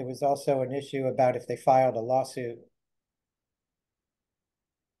thought it was also an issue about if they filed a lawsuit.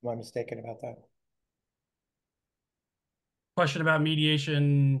 Am I mistaken about that? Question about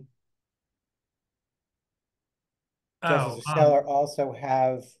mediation. Does the seller also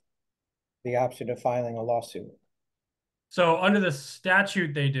have the option of filing a lawsuit? So under the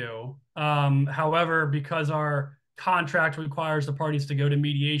statute, they do. However, because our contract requires the parties to go to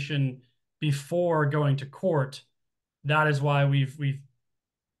mediation before going to court, that is why we've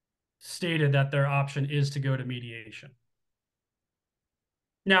stated that their option is to go to mediation.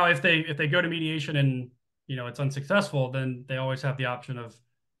 Now, if they go to mediation and it's unsuccessful, then they always have the option of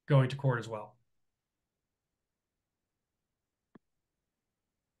going to court as well.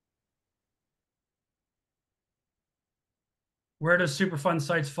 Where does Superfund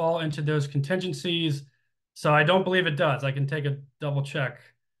sites fall into those contingencies? So I don't believe it does. I can take a double check.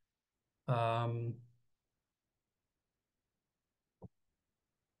 No.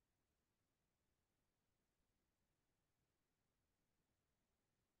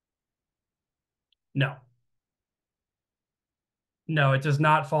 No, it does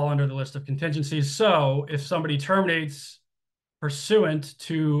not fall under the list of contingencies. So if somebody terminates pursuant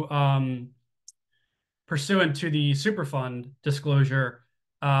to the Superfund disclosure,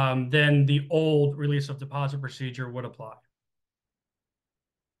 then the old release of deposit procedure would apply.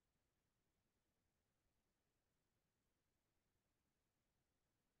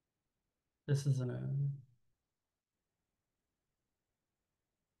 This is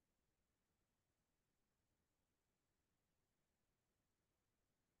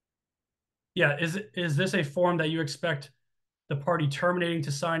yeah, is this a form that you expect the party terminating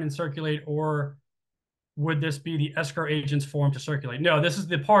to sign and circulate, or would this be the escrow agent's form to circulate? No, this is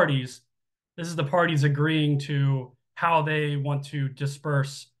the parties. This is the parties agreeing to how they want to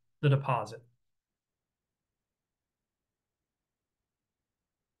disperse the deposit.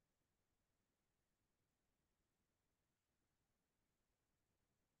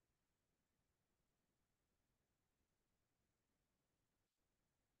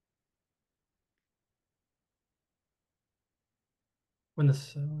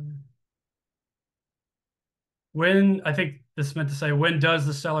 I think this meant to say, when does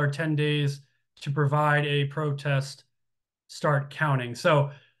the seller 10 days to provide a protest start counting?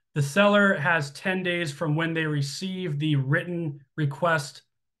 So the seller has 10 days from when they receive the written request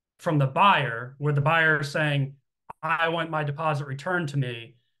from the buyer, where the buyer is saying, I want my deposit returned to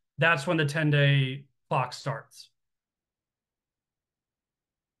me. That's when the 10-day clock starts.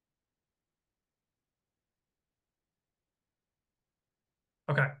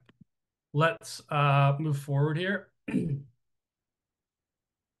 Okay, let's move forward here.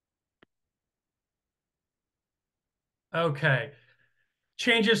 Okay,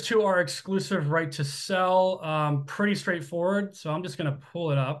 changes to our exclusive right to sell, pretty straightforward. So I'm just going to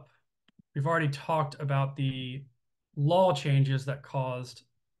pull it up. We've already talked about the law changes that caused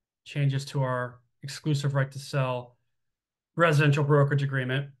changes to our exclusive right to sell residential brokerage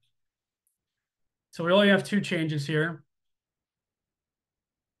agreement. So we only have two changes here.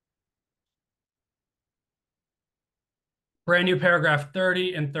 Brand new paragraph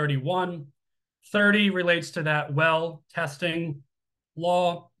 30 and 31. 30 relates to that well testing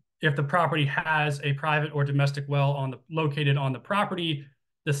law. If the property has a private or domestic well located on the property,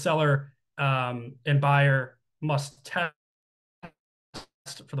 the seller and buyer must test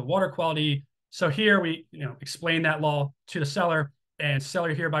for the water quality. So here we explain that law to the seller, and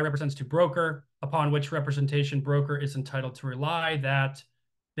seller hereby represents to broker, upon which representation broker is entitled to rely, that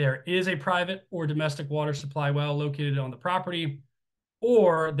there is a private or domestic water supply well located on the property,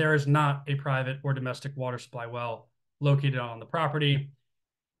 or there is not a private or domestic water supply well located on the property.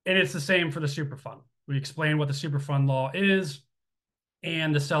 And it's the same for the Superfund. We explain what the Superfund law is,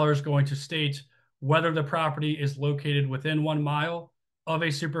 and the seller is going to state whether the property is located within 1 mile of a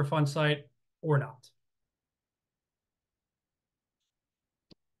Superfund site or not.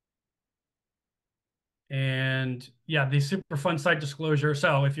 And yeah, the Superfund site disclosure.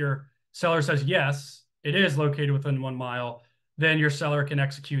 So if your seller says, yes, it is located within 1 mile, then your seller can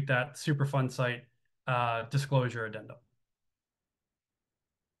execute that Superfund site disclosure addendum.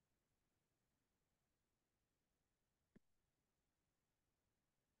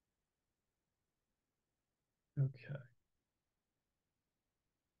 Okay.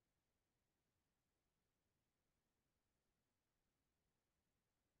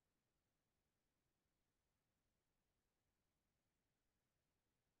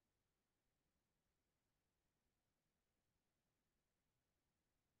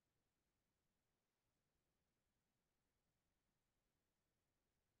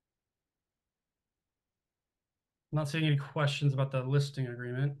 I'm not seeing any questions about the listing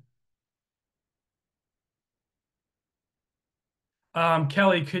agreement.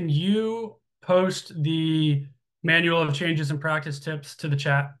 Kelly, can you post the manual of changes and practice tips to the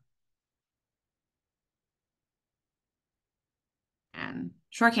chat? And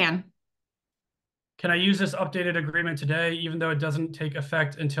sure can. Can I use this updated agreement today, even though it doesn't take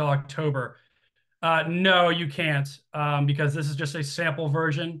effect until October? No, you can't, because this is just a sample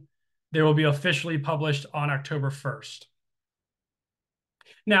version. They will be officially published on October 1st.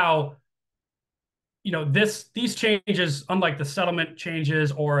 Now, these changes, unlike the settlement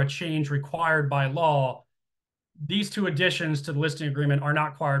changes or a change required by law, these two additions to the listing agreement are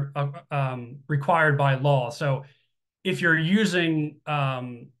not required by law. So if you're using,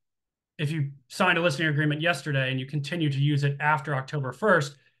 if you signed a listing agreement yesterday and you continue to use it after October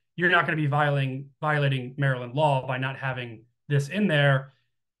 1st, you're not going to be violating Maryland law by not having this in there.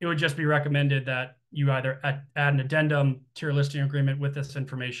 It would just be recommended that you either add an addendum to your listing agreement with this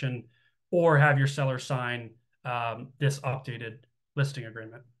information or have your seller sign this updated listing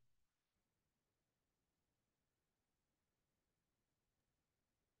agreement.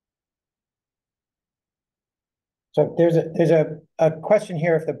 So there's a question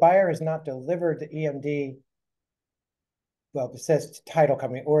here. If the buyer has not delivered the EMD, well, it says title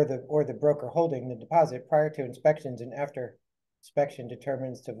company or the broker holding the deposit prior to inspections and after inspection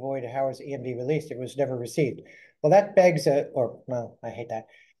determines to void, how is EMD released? It was never received. Well, that begs well, I hate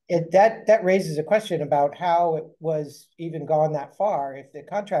that. That raises a question about how it was even gone that far. If the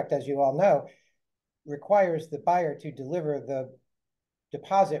contract, as you all know, requires the buyer to deliver the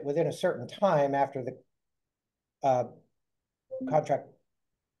deposit within a certain time after the contract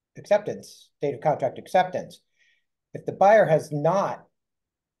acceptance, date of contract acceptance. If the buyer has not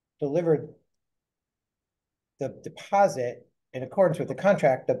delivered the deposit in accordance with the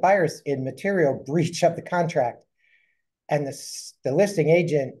contract, the buyer's in material breach of the contract. And the listing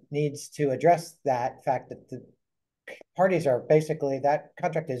agent needs to address that fact that the parties are basically, that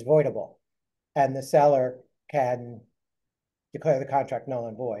contract is voidable and the seller can declare the contract null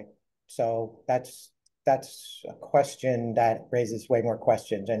and void. So that's a question that raises way more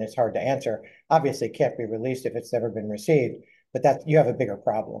questions and it's hard to answer. Obviously it can't be released if it's never been received, but that you have a bigger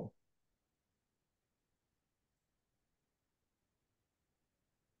problem.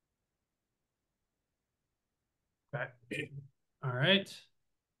 Okay. All right.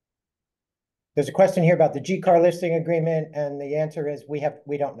 There's a question here about the GCAR listing agreement, and the answer is we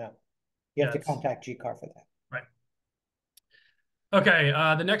don't know. You have to contact GCAR for that. Right. Okay,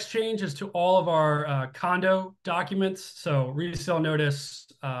 the next change is to all of our condo documents. So resale notice,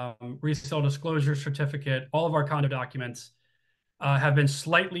 resale disclosure certificate, all of our condo documents have been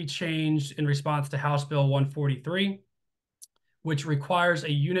slightly changed in response to House Bill 143, which requires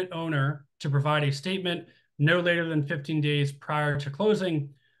a unit owner to provide a statement no later than 15 days prior to closing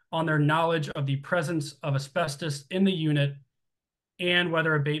on their knowledge of the presence of asbestos in the unit and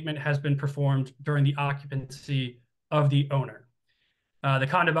whether abatement has been performed during the occupancy of the owner. The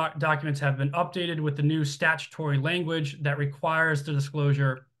condo documents have been updated with the new statutory language that requires the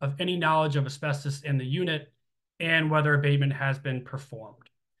disclosure of any knowledge of asbestos in the unit and whether abatement has been performed.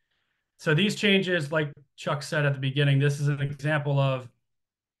 So these changes, like Chuck said at the beginning, this is an example of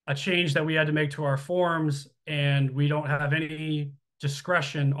a change that we had to make to our forms, and we don't have any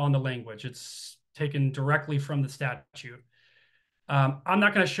discretion on the language. It's taken directly from the statute. I'm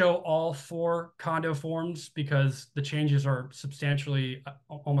not going to show all 4 condo forms because the changes are substantially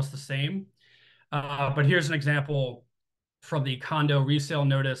almost the same. But here's an example from the condo resale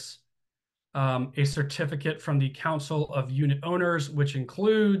notice, a certificate from the Council of Unit Owners, which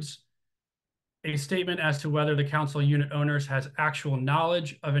includes a statement as to whether the council unit owners has actual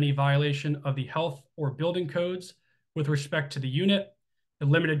knowledge of any violation of the health or building codes with respect to the unit, the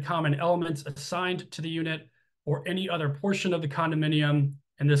limited common elements assigned to the unit, or any other portion of the condominium,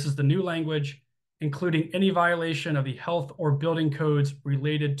 and this is the new language, including any violation of the health or building codes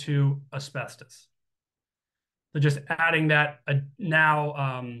related to asbestos. So just adding that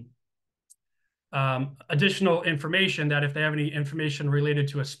additional information that if they have any information related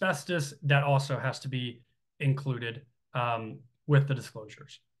to asbestos, that also has to be included with the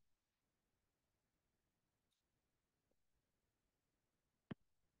disclosures.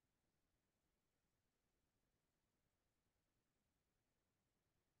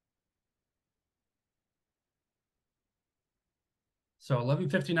 So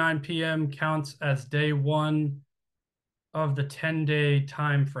 11:59 p.m. counts as day one of the 10-day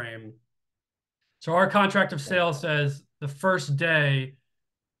time frame. So our contract of sale says the first day,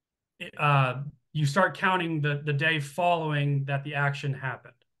 you start counting the day following that the action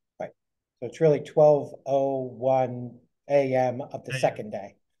happened. Right. So it's really 12:01 a.m. of the second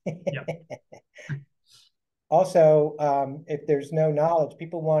day. Yeah. Also, if there's no knowledge,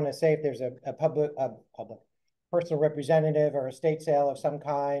 people want to say if there's a public personal representative or estate sale of some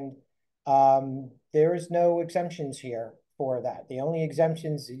kind, there is no exemptions here for that. The only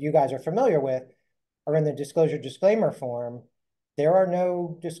exemptions that you guys are familiar with are in the disclosure disclaimer form. There are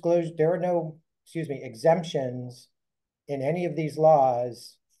no exemptions in any of these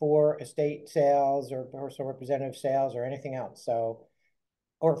laws for estate sales or personal representative sales or anything else. So,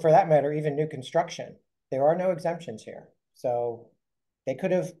 or for that matter, even new construction. There are no exemptions here. So they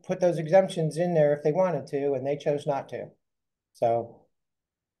could have put those exemptions in there if they wanted to, and they chose not to. So.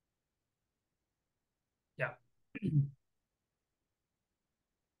 Yeah.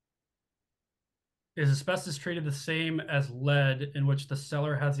 Is asbestos treated the same as lead, in which the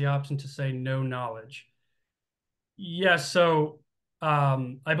seller has the option to say no knowledge? Yes. So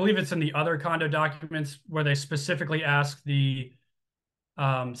I believe it's in the other condo documents where they specifically ask the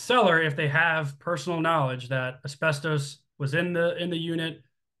seller if they have personal knowledge that asbestos was in the unit,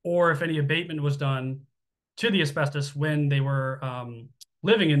 or if any abatement was done to the asbestos when they were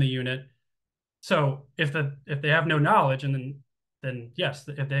living in the unit. So if they have no knowledge, and then yes,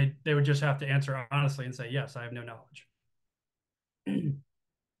 if they would just have to answer honestly and say, yes, I have no knowledge.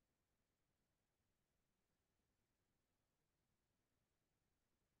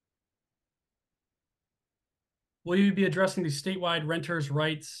 Will you be addressing the statewide Renters'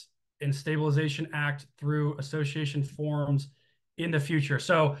 Rights and Stabilization Act through association forms in the future?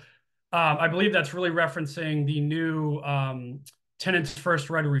 So I believe that's really referencing the new tenants first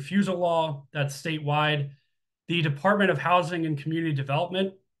right of refusal law that's statewide. The Department of Housing and Community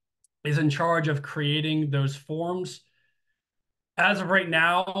Development is in charge of creating those forms. As of right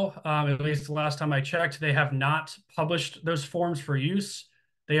now, at least the last time I checked, they have not published those forms for use.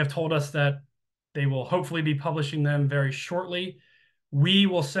 They have told us that they will hopefully be publishing them very shortly. We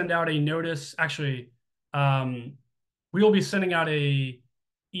will send out a notice. Actually, we will be sending out a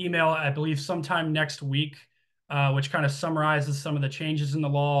email, I believe, sometime next week, which kind of summarizes some of the changes in the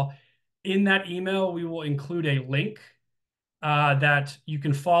law. In that email, we will include a link that you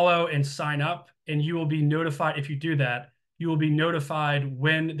can follow and sign up, and you will be notified. If you do that, you will be notified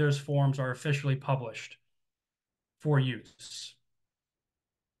when those forms are officially published for use.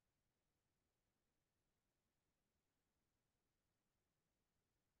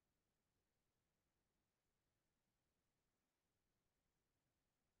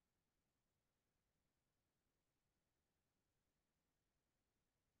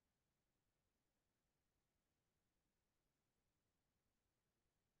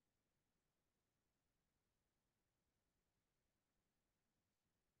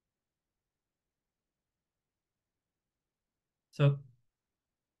 So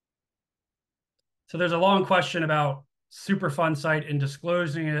there's a long question about Superfund site and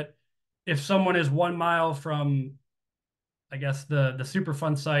disclosing it. If someone is 1 mile from, I guess, the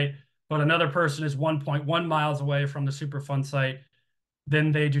Superfund site, but another person is 1.1 miles away from the Superfund site,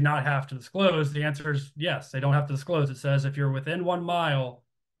 then they do not have to disclose. The answer is yes, they don't have to disclose. It says if you're within 1 mile,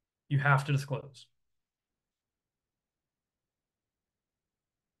 you have to disclose.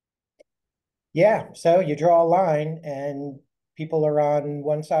 Yeah, so you draw a line and people are on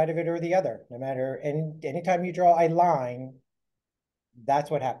one side of it or the other, no matter, and anytime you draw a line,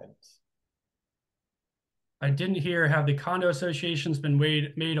 that's what happens. I didn't hear, have the condo associations been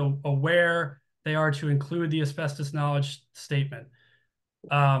made aware they are to include the asbestos knowledge statement?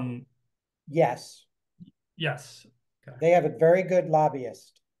 Yes. Yes. Okay. They have a very good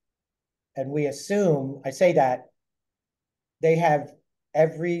lobbyist. And we assume, I say that, they have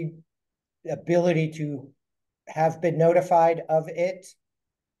every ability to have been notified of it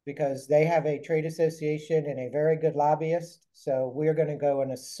because they have a trade association and a very good lobbyist. So we're going to go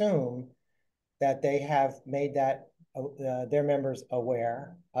and assume that they have made that their members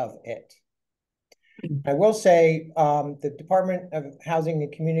aware of it. I will say the Department of Housing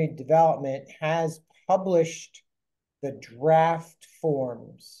and Community Development has published the draft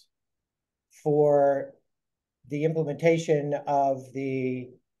forms for the implementation of the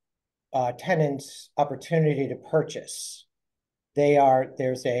tenant's opportunity to purchase.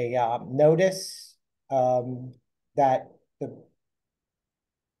 There's a notice that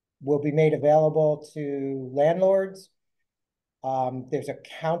will be made available to landlords. There's a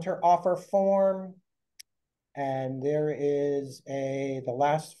counter offer form. And there is the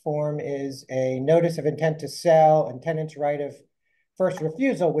last form is a notice of intent to sell and tenant's right of first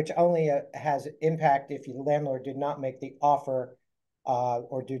refusal, which only has impact if the landlord did not make the offer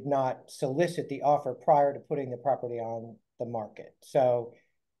or did not solicit the offer prior to putting the property on the market. So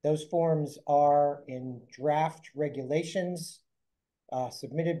those forms are in draft regulations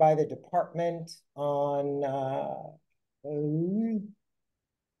submitted by the department on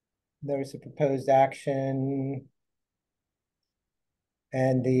notice of proposed action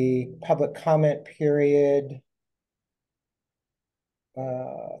and the public comment period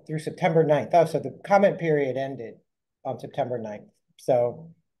through September 9th. Oh, so the comment period ended on September 9th.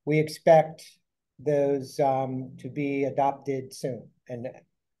 So we expect those to be adopted soon. And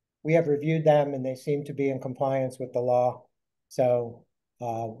we have reviewed them and they seem to be in compliance with the law. So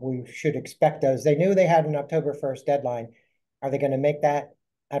we should expect those. They knew they had an October 1st deadline. Are they going to make that?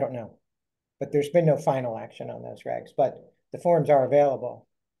 I don't know. But there's been no final action on those regs. But the forms are available.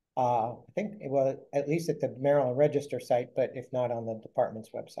 I think, well, at least at the Maryland Register site, but if not on the department's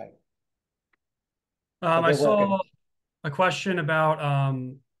website. I saw a question about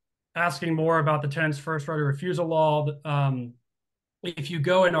asking more about the tenant's first right of refusal law. If you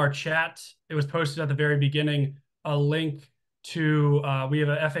go in our chat, it was posted at the very beginning, a link to, we have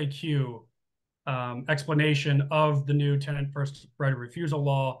a FAQ explanation of the new tenant first right of refusal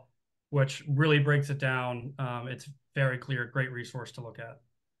law, which really breaks it down. It's very clear, great resource to look at.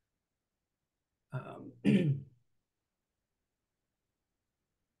 Okay,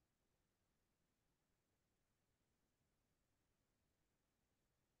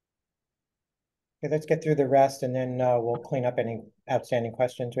 let's get through the rest and then we'll clean up any outstanding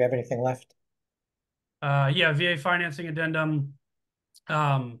questions. Do we have anything left? Yeah, VA financing addendum.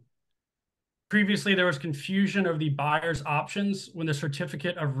 Previously, there was confusion of the buyer's options when the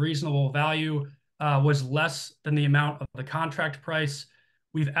certificate of reasonable value was less than the amount of the contract price.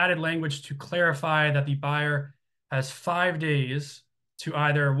 We've added language to clarify that the buyer has 5 days to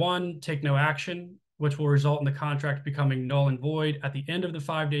either, 1, take no action, which will result in the contract becoming null and void at the end of the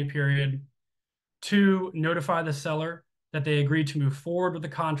 5-day period. 2, notify the seller that they agreed to move forward with the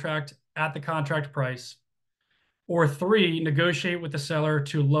contract at the contract price. Or 3, negotiate with the seller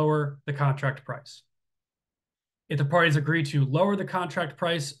to lower the contract price. If the parties agree to lower the contract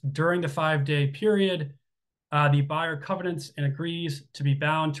price during the 5-day period, the buyer covenants and agrees to be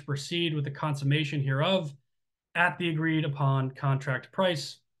bound to proceed with the consummation hereof at the agreed upon contract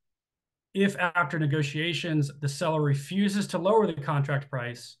price. If after negotiations, the seller refuses to lower the contract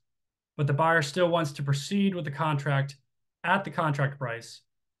price, but the buyer still wants to proceed with the contract at the contract price,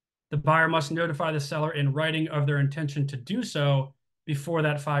 the buyer must notify the seller in writing of their intention to do so before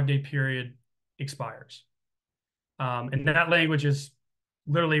that 5-day period expires. And that language is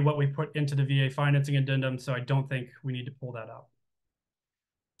literally what we put into the VA financing addendum, so I don't think we need to pull that out.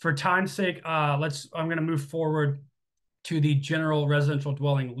 For time's sake, I'm going to move forward to the general residential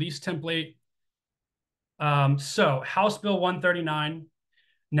dwelling lease template. So House Bill 139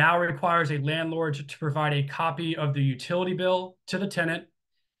 now requires a landlord to provide a copy of the utility bill to the tenant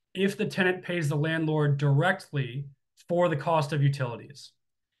if the tenant pays the landlord directly for the cost of utilities.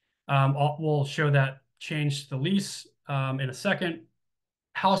 We'll show that change to the lease in a second.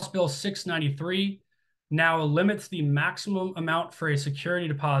 House Bill 693 now limits the maximum amount for a security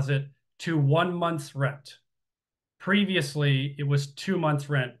deposit to 1 month's rent. Previously, it was 2 months'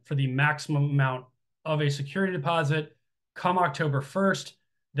 rent for the maximum amount of a security deposit. Come October 1st,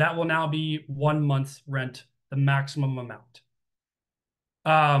 that will now be 1 month's rent, the maximum amount.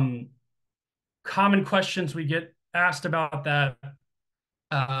 Common questions we get asked about that.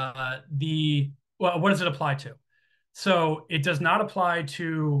 What does it apply to? So it does not apply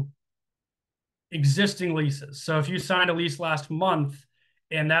to existing leases. So if you signed a lease last month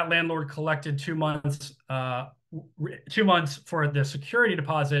and that landlord collected 2 months, 2 months for the security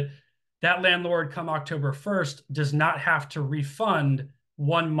deposit, that landlord come October 1st does not have to refund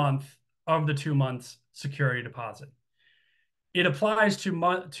 1 month of the 2 months security deposit. It applies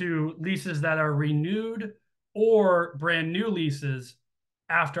to leases that are renewed or brand new leases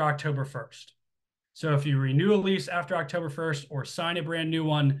after October 1st. So if you renew a lease after October 1st or sign a brand new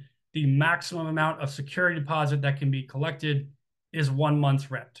one, the maximum amount of security deposit that can be collected is 1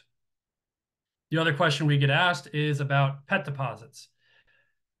 month's rent. The other question we get asked is about pet deposits.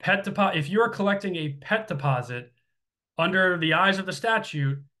 If you are collecting a pet deposit under the eyes of the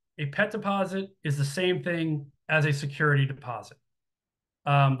statute, a pet deposit is the same thing as a security deposit.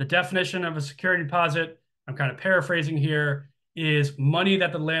 The definition of a security deposit, I'm kind of paraphrasing here, is money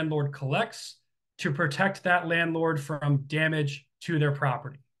that the landlord collects to protect that landlord from damage to their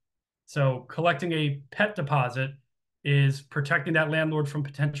property. So collecting a pet deposit is protecting that landlord from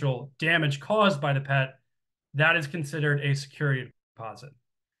potential damage caused by the pet. That is considered a security deposit.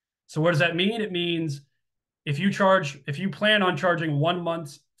 So what does that mean? It means if you plan on charging 1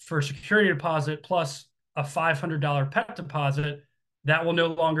 month for security deposit plus a $500 pet deposit, that will no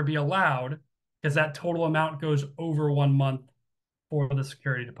longer be allowed because that total amount goes over 1 month for the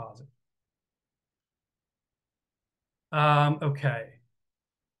security deposit. Okay.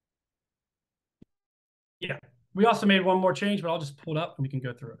 Yeah, we also made one more change, but I'll just pull it up and we can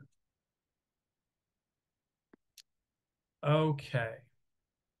go through it. Okay.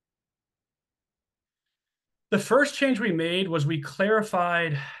 The first change we made was we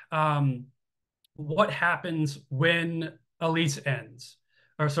clarified what happens when a lease ends,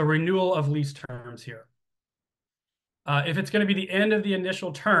 or so renewal of lease terms here. If it's going to be the end of the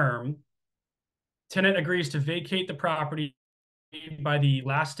initial term, tenant agrees to vacate the property by the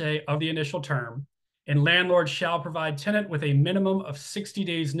last day of the initial term, and landlord shall provide tenant with a minimum of 60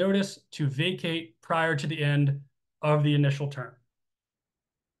 days notice to vacate prior to the end of the initial term.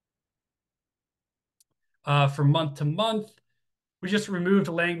 For month to month, we just removed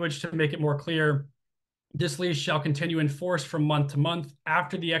language to make it more clear. This lease shall continue in force from month to month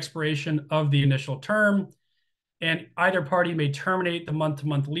after the expiration of the initial term, and either party may terminate the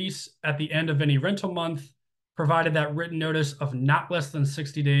month-to-month lease at the end of any rental month, provided that written notice of not less than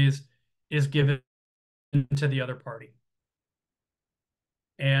 60 days is given to the other party.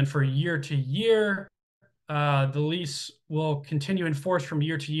 And for year to year, the lease will continue in force from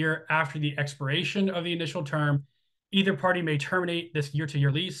year to year after the expiration of the initial term. Either party may terminate this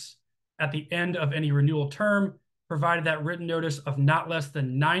year-to-year lease at the end of any renewal term, provided that written notice of not less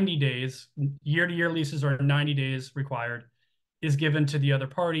than 90 days, year-to-year leases are 90 days required, is given to the other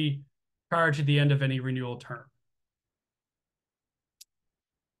party prior to the end of any renewal term.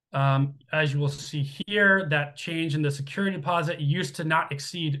 As you will see here, that change in the security deposit used to not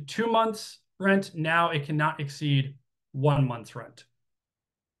exceed 2 months rent. Now it cannot exceed 1 month's rent.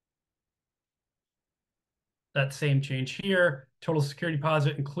 That same change here, total security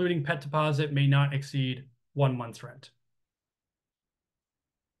deposit, including pet deposit, may not exceed 1 month's rent.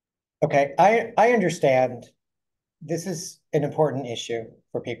 Okay, I understand this is an important issue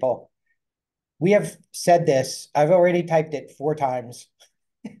for people. We have said this, I've already typed it 4 times.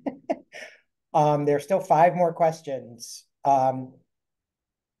 There's still 5 more questions.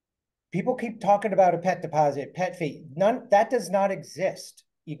 People keep talking about a pet deposit, pet fee. None, that does not exist.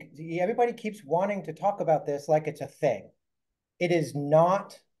 Everybody keeps wanting to talk about this like it's a thing. It is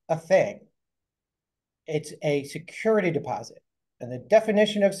not a thing. It's a security deposit. And the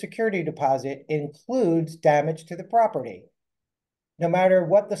definition of security deposit includes damage to the property, no matter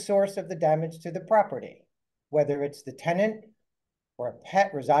what the source of the damage to the property, whether it's the tenant or a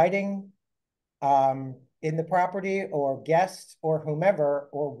pet residing in the property or guests or whomever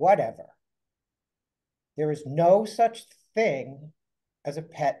or whatever. There is no such thing as a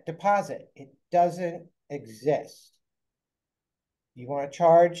pet deposit. It doesn't exist. You want to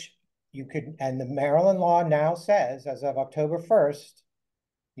charge, you could, and the Maryland law now says, as of October 1st,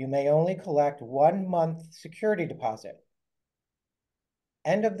 you may only collect 1 month security deposit.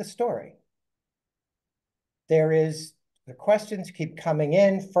 End of the story. The questions keep coming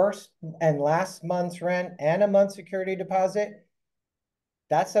in, first and last month's rent and a month's security deposit.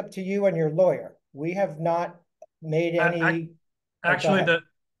 That's up to you and your lawyer. We have not made any. Actually,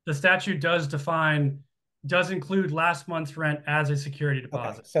 the statute does include last month's rent as a security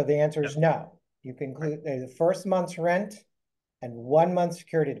deposit. Okay, so the answer is no. You can include the first month's rent and 1 month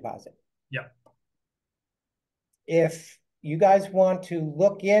security deposit. Yeah. If you guys want to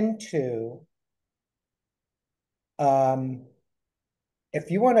look into,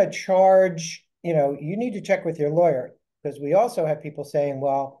 if you want to charge, you need to check with your lawyer, because we also have people saying,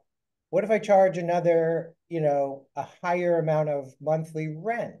 well, what if I charge another, a higher amount of monthly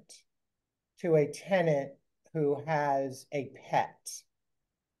rent to a tenant who has a pet?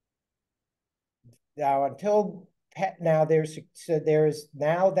 Now, there's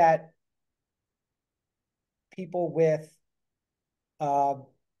now that people with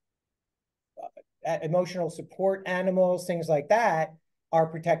emotional support animals, things like that, are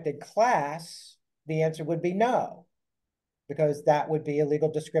protected class. The answer would be no, because that would be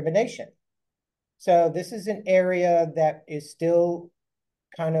illegal discrimination. So this is an area that is still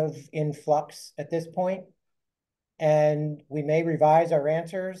kind of in flux at this point, and we may revise our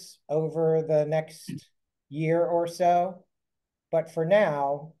answers over the next year or so. But for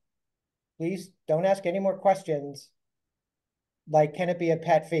now, please don't ask any more questions like, can it be a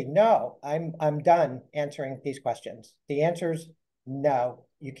pet fee? No, I'm done answering these questions. The answers No,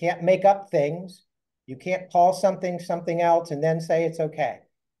 you can't make up things. You can't call something something else and then say it's okay.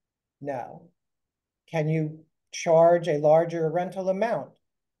 No. Can you charge a larger rental amount?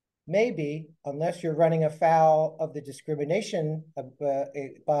 Maybe, unless you're running afoul of the discrimination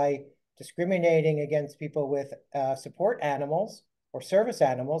by discriminating against people with support animals or service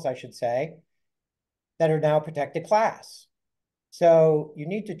animals, I should say, that are now protected class. So you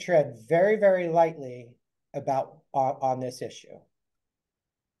need to tread very, very lightly about on this issue.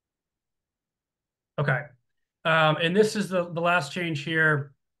 Okay. And this is the last change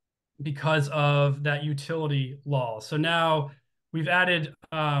here because of that utility law. So now we've added,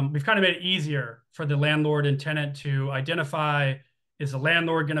 we've kind of made it easier for the landlord and tenant to identify, is the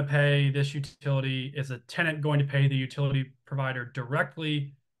landlord going to pay this utility? Is a tenant going to pay the utility provider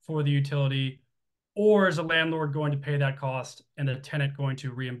directly for the utility? Or is the landlord going to pay that cost and the tenant going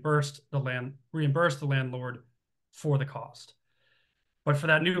to reimburse the landlord for the cost? But for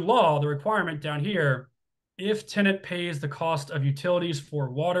that new law, the requirement down here, if tenant pays the cost of utilities for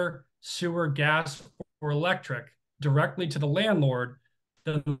water, sewer, gas, or electric directly to the landlord,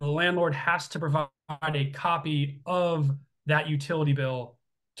 then the landlord has to provide a copy of that utility bill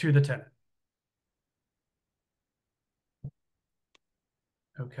to the tenant.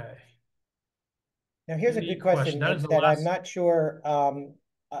 Okay. Now, here's a good question that I'm not sure,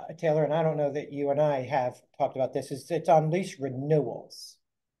 Taylor, and I don't know that you and I have talked about this, is it's on lease renewals.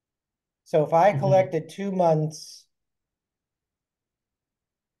 So if I collected 2 months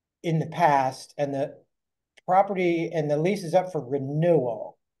in the past and the property and the lease is up for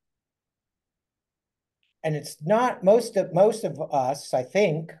renewal, and it's not most of us, I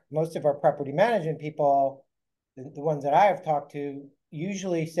think, most of our property management people, the ones that I have talked to,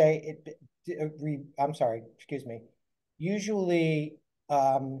 usually say I'm sorry, excuse me. Usually,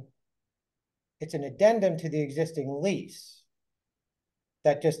 it's an addendum to the existing lease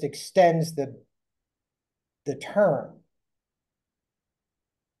that just extends the term.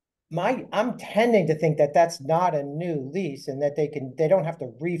 I'm tending to think that that's not a new lease and that they don't have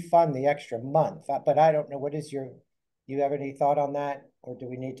to refund the extra month. But I don't know. What is do you have any thought on that, or do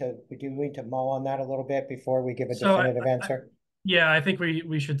we need to mull on that a little bit before we give a definitive answer? Yeah, I think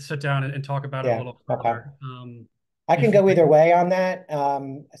we should sit down and talk about it a little further. Okay. I can go either way on that.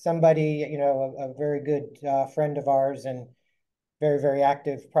 Somebody, a very good friend of ours and very, very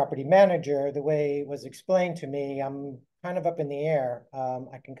active property manager, the way it was explained to me, I'm kind of up in the air.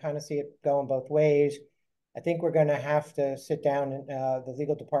 I can kind of see it going both ways. I think we're going to have to sit down in the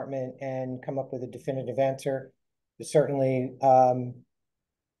legal department and come up with a definitive answer. But certainly,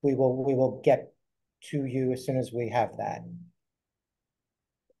 we will get to you as soon as we have that.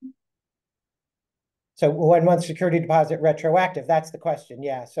 So 1 month security deposit retroactive, that's the question.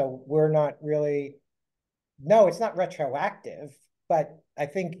 Yeah, so we're not really, no, it's not retroactive, but I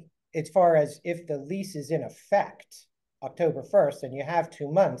think as far as if the lease is in effect October 1st and you have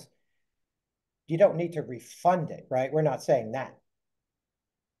 2 months, you don't need to refund it, right? We're not saying that.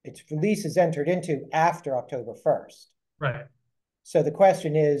 It's the lease is entered into after October 1st. Right. So the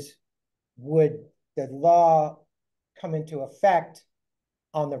question is, would the law come into effect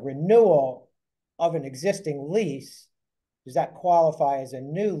on the renewal of an existing lease? Does that qualify as a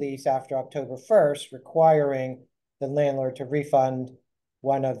new lease after October 1st, requiring the landlord to refund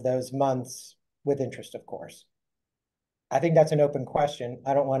one of those months with interest, of course? I think that's an open question.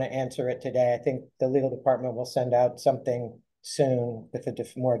 I don't want to answer it today. I think the legal department will send out something soon with a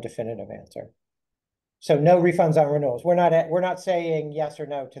more definitive answer. So no refunds on renewals. We're not saying yes or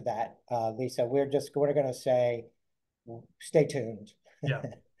no to that, Lisa. We're going to say, stay tuned. Yeah.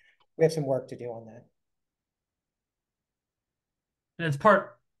 We have some work to do on that. And it's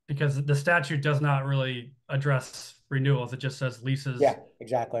part because the statute does not really address renewals. It just says leases. Yeah,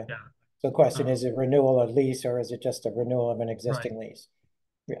 exactly. Yeah. So the question is it renewal of lease, or is it just a renewal of an existing lease?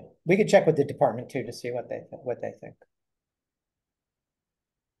 Yeah. We could check with the department too to see what they think.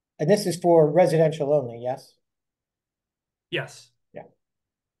 And this is for residential only, yes? Yes. Yeah.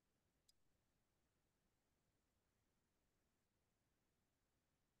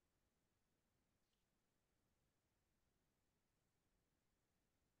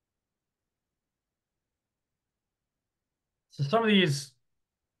 So some of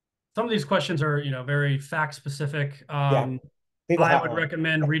these questions are, very fact specific. I would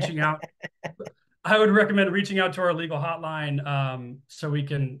recommend reaching out. I would recommend reaching out to our legal hotline so we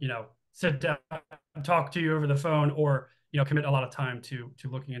can, sit down and talk to you over the phone, or commit a lot of time to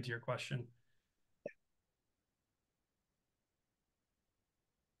looking into your question.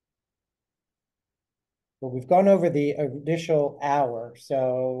 But we've gone over the initial hour,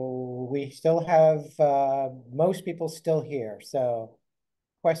 so we still have most people still here. So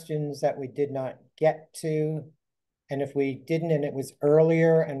questions that we did not get to, and if we didn't and it was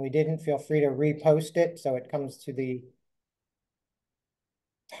earlier and we didn't, feel free to repost it so it comes to the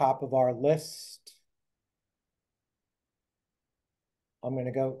top of our list. I'm going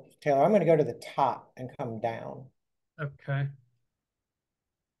to go, Taylor, I'm going to go to the top and come down. Okay.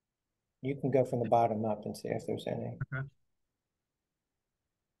 You can go from the bottom up and see if there's any. Okay.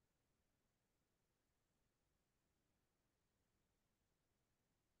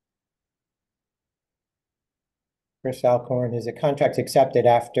 Chris Alcorn, is a contract accepted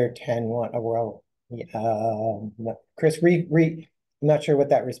after 10-1? Oh, well, no. Chris, I'm not sure what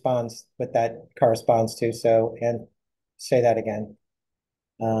that corresponds to. So, and say that again.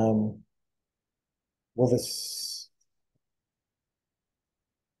 Will this,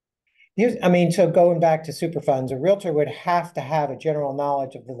 I mean, so going back to Superfunds, a realtor would have to have a general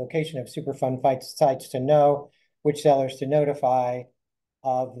knowledge of the location of Superfund sites to know which sellers to notify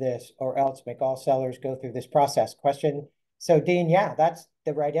of this, or else make all sellers go through this process. Question. So Dean, yeah, that's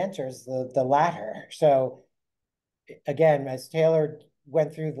the right answer, is the latter. So again, as Taylor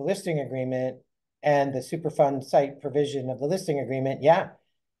went through the listing agreement and the Superfund site provision of the listing agreement, yeah,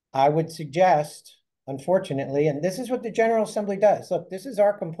 I would suggest, unfortunately, and this is what the General Assembly does. Look, this is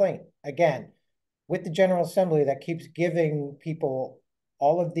our complaint, again, with the General Assembly that keeps giving people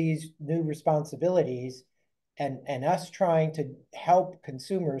all of these new responsibilities, and us trying to help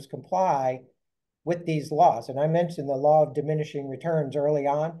consumers comply with these laws. And I mentioned the law of diminishing returns early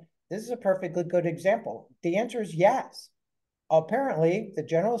on. This is a perfectly good example. The answer is yes. Apparently, the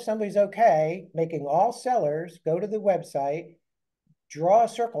General Assembly is okay making all sellers go to the website, draw a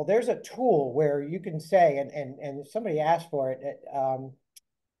circle. There's a tool where you can say, and somebody asked for it,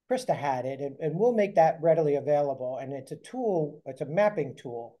 Krista had it, and we'll make that readily available. And it's a tool, it's a mapping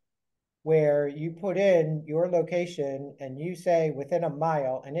tool where you put in your location and you say within a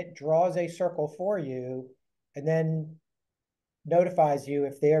mile, and it draws a circle for you and then notifies you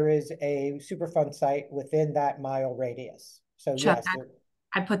if there is a Superfund site within that mile radius. So Chuck, yes,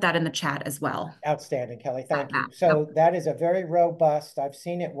 I put that in the chat as well. outstanding, Kelly. Thank you. Map. So that is a very robust, I've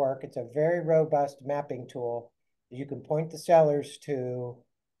seen it work. It's a very robust mapping tool that you can point the sellers to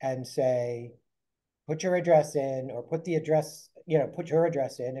and say, put your address in, or put the address, put your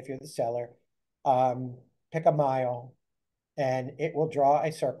address in if you're the seller, pick a mile, and it will draw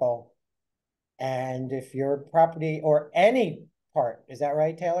a circle. And if your property or any part, is that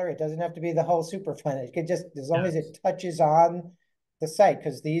right, Taylor? It doesn't have to be the whole Superfund. It could just, as long as it touches on the site,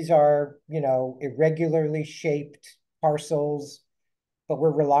 because these are, irregularly shaped parcels, but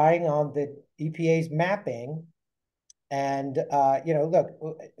we're relying on the EPA's mapping. And, look,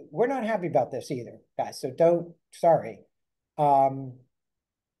 we're not happy about this either, guys. So sorry.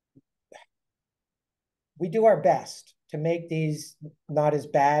 We do our best to make these not as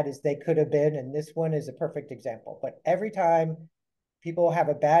bad as they could have been. And this one is a perfect example. But every time people have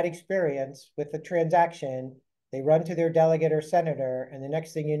a bad experience with the transaction, they run to their delegate or senator. And the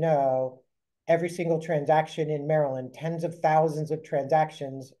next thing you know, every single transaction in Maryland, tens of thousands of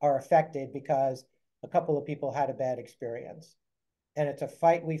transactions are affected because a couple of people had a bad experience. And it's a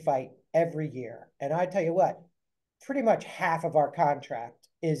fight we fight every year. And I tell you what, pretty much half of our contract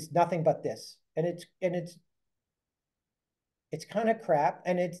is nothing but this. And it's kind of crap.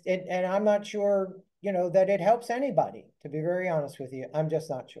 And and I'm not sure, that it helps anybody, to be very honest with you. I'm just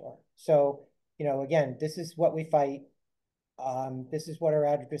not sure. So, again, this is what we fight. This is what our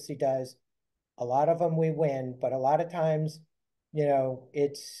advocacy does. A lot of them we win, but a lot of times,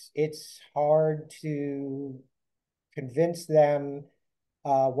 it's hard to convince them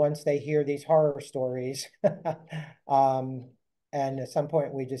once they hear these horror stories. And at some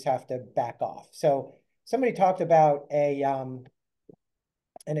point we just have to back off. So somebody talked about an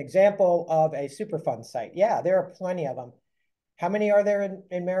example of a Superfund site. Yeah, there are plenty of them. How many are there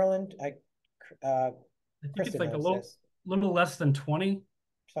in Maryland? I think it's like a little less than 20.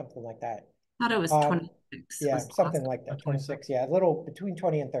 Something like that. I thought it was 26. Yeah, something like that. 26. Yeah, a little between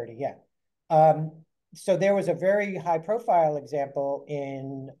 20 and 30. Yeah. So there was a very high profile example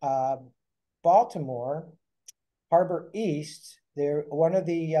in Baltimore, Harbor East. There, one of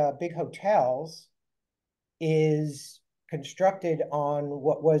the big hotels is constructed on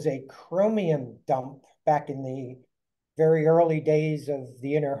what was a chromium dump back in the very early days of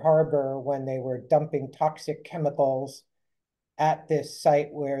the Inner Harbor, when they were dumping toxic chemicals at this site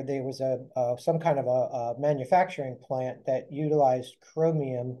where there was some kind of a manufacturing plant that utilized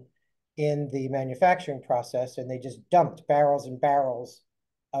chromium in the manufacturing process, and they just dumped barrels and barrels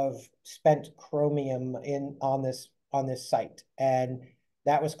of spent chromium on this site, and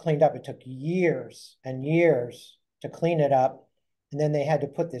that was cleaned up. It took years and years to clean it up, and then they had to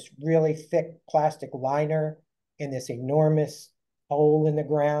put this really thick plastic liner in this enormous hole in the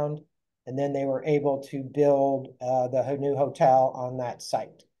ground, and then they were able to build the new hotel on that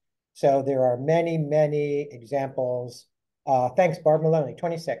site. So there are many, many examples. Thanks, Barb Maloney,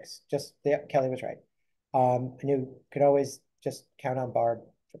 26. Just Kelly was right. And you could always just count on Barb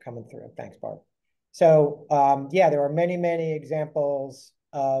for coming through. Thanks, Barb. So yeah, there are many, many examples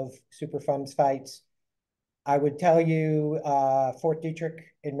of Superfund sites. I would tell you Fort Detrick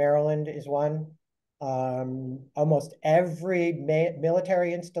in Maryland is one. Almost every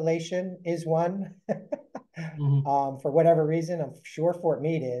military installation is one. For whatever reason, I'm sure Fort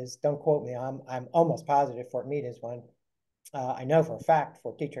Meade is. Don't quote me. I'm almost positive Fort Meade is one. I know for a fact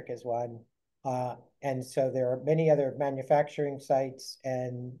Fort Detrick is one. And so there are many other manufacturing sites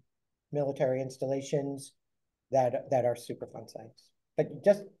and military installations that are Superfund sites. But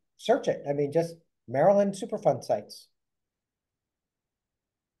just search it. I mean, just Maryland Superfund sites.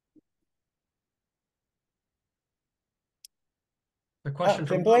 The question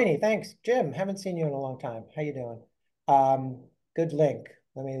Jim Blaney, thanks. Jim, haven't seen you in a long time. How you doing? Good link.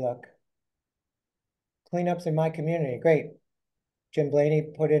 Let me look. Cleanups in my community. Great. Jim Blaney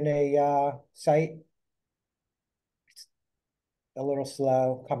put in a site. It's a little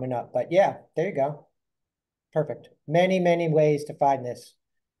slow coming up, but yeah, there you go. Perfect. Many, many ways to find this.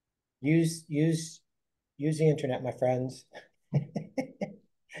 Use the internet, my friends.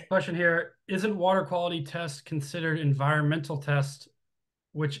 Question here, isn't water quality test considered environmental test,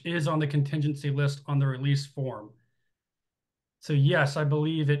 which is on the contingency list on the release form? So yes, I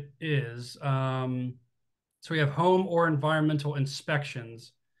believe it is. So we have home or environmental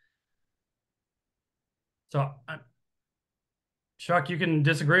inspections. So Chuck, you can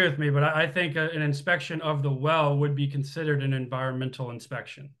disagree with me, but I think an inspection of the well would be considered an environmental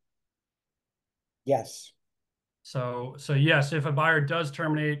inspection. Yes. So yes, if a buyer does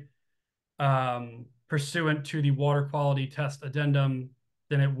terminate pursuant to the water quality test addendum,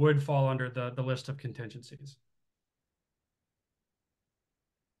 then it would fall under the list of contingencies.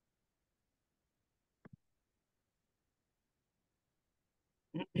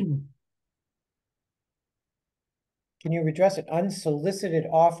 Can you address an unsolicited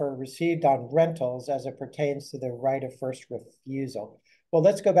offer received on rentals as it pertains to the right of first refusal? Well,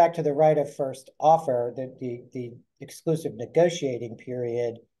 let's go back to the right of first offer, the exclusive negotiating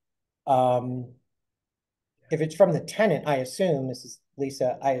period. If it's from the tenant, I assume, this is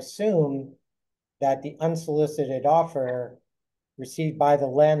Lisa, I assume that the unsolicited offer received by the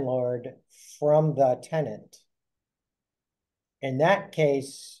landlord from the tenant. In that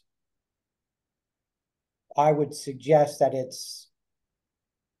case, I would suggest that it's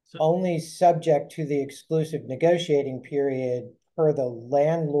only subject to the exclusive negotiating period per the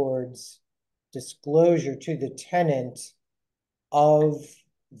landlord's disclosure to the tenant of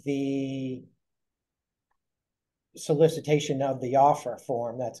the solicitation of the offer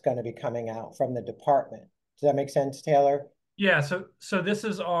form that's going to be coming out from the department. Does that make sense, Taylor? Yeah, so this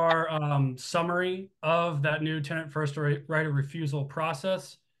is our summary of that new tenant first right of refusal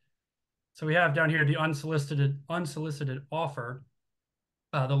process. So we have down here the unsolicited offer.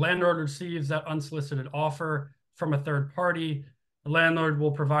 The landlord receives that unsolicited offer from a third party. The landlord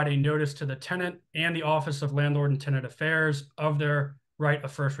will provide a notice to the tenant and the Office of Landlord and Tenant Affairs of their right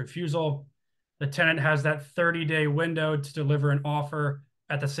of first refusal. The tenant has that 30-day window to deliver an offer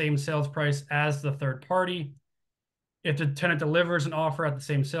at the same sales price as the third party. If the tenant delivers an offer at the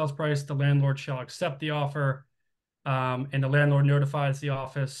same sales price, the landlord shall accept the offer, and the landlord notifies the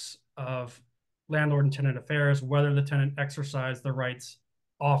Office of Landlord and Tenant Affairs whether the tenant exercised the rights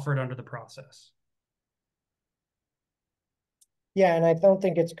offered under the process. Yeah, and I don't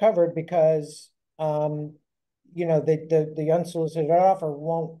think it's covered because, you know, the unsolicited offer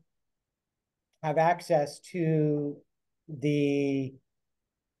won't have access to the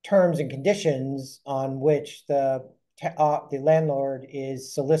terms and conditions on which the landlord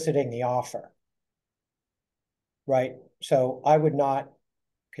is soliciting the offer, right? So I would not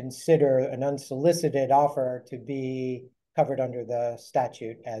consider an unsolicited offer to be covered under the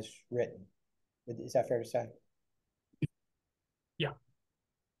statute as written. Is that fair to say? Yeah.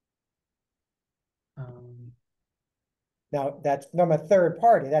 Now, that's from a third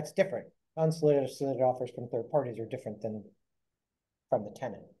party. That's different. Unsolicited offers from third parties are different than from the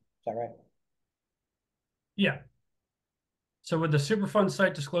tenant. Is that right? Yeah. So would the Superfund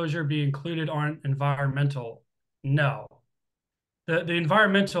site disclosure be included on environmental? No. The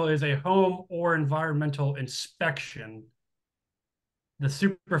environmental is a home or environmental inspection.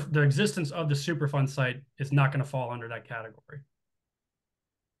 the existence of the Superfund site is not going to fall under that category.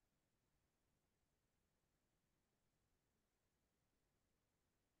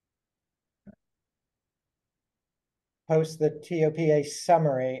 Post the TOPA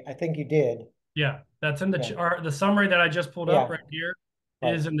summary. I think you did. Yeah, that's in the Yeah. the summary that I just pulled up Yeah. right here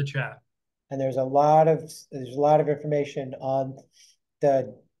Right. is in the chat. And there's a lot of information on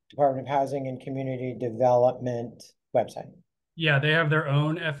the Department of Housing and Community Development website. Yeah, they have their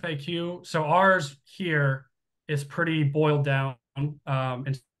own FAQ. So ours here is pretty boiled down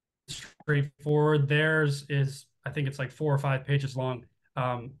and straightforward. Theirs is, I think it's like 4 or 5 pages long.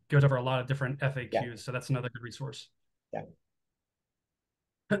 Goes over a lot of different FAQs. Yeah. So that's another good resource. Yeah.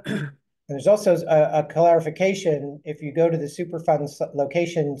 And there's also a clarification. If you go to the Superfund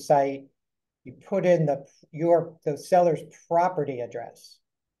location site, you put in the seller's property address,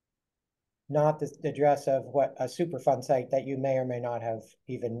 not the address of what a Superfund site that you may or may not have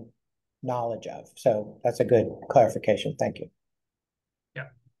even knowledge of. So that's a good clarification. Thank you. Yeah.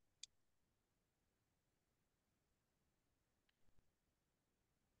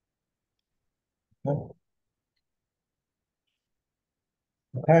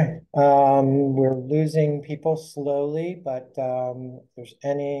 Okay, we're losing people slowly, but if there's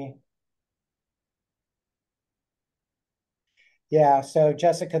any. Yeah, so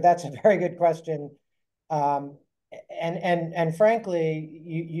Jessica, that's a very good question. And frankly,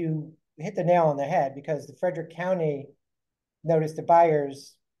 you hit the nail on the head, because the Frederick County noticed to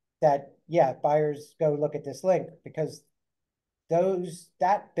buyers that, yeah, buyers go look at this link, because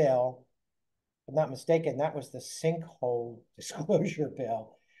that bill, if I'm not mistaken, that was the sinkhole disclosure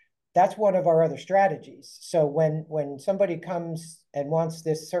bill. That's one of our other strategies. So when somebody comes and wants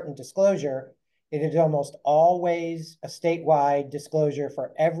this certain disclosure, it is almost always a statewide disclosure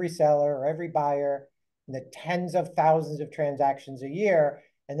for every seller or every buyer in the tens of thousands of transactions a year.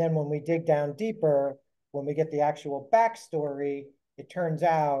 And then when we dig down deeper, when we get the actual backstory, it turns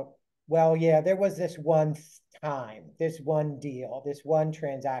out, well, yeah, there was this one time, this one deal, this one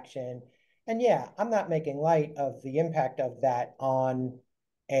transaction. And yeah, I'm not making light of the impact of that on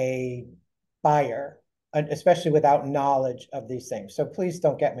a buyer, especially without knowledge of these things. So please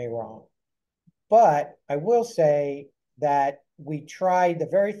don't get me wrong. But I will say that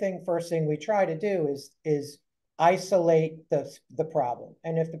first thing we try to do is isolate the problem.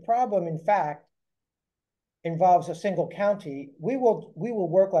 And if the problem, in fact, involves a single county, we will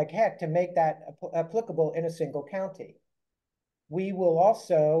work like heck to make that applicable in a single county. We will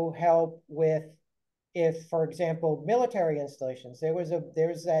also help with, if, for example, military installations, there's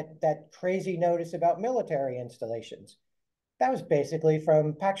that crazy notice about military installations. That was basically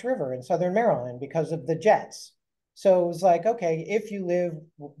from Pax River in Southern Maryland because of the jets. So it was like, okay, if you live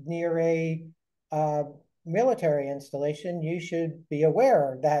near a military installation, you should be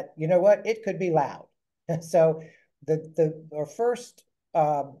aware that, you know what, it could be loud. So our first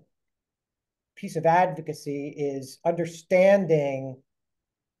piece of advocacy is understanding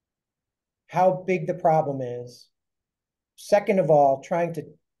how big the problem is. Second of all, trying to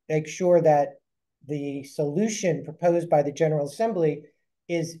make sure that the solution proposed by the General Assembly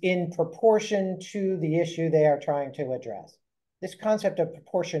is in proportion to the issue they are trying to address. This concept of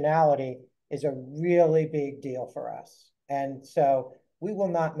proportionality is a really big deal for us. And so we will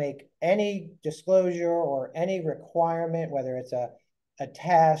not make any disclosure or any requirement, whether it's a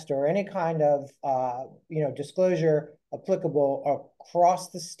test or any kind of disclosure applicable across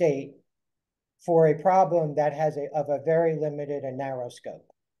the state for a problem that has of a very limited and narrow scope.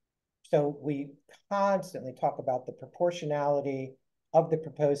 So we constantly talk about the proportionality of the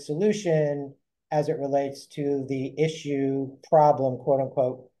proposed solution as it relates to the issue, problem, quote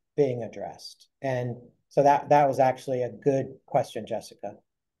unquote, being addressed. And so that was actually a good question, Jessica.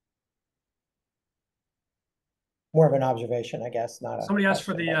 More of an observation, I guess, not a Somebody asked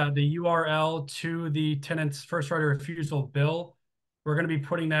for question. the URL to the tenant's first right of refusal bill. We're going to be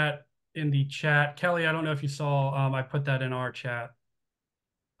putting that in the chat. Kelly, I don't know if you saw, I put that in our chat.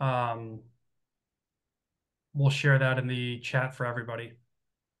 We'll share that in the chat for everybody.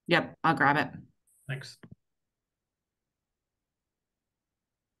 Yep, I'll grab it. Thanks.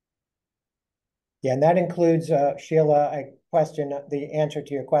 Yeah, and that includes, Sheila, the answer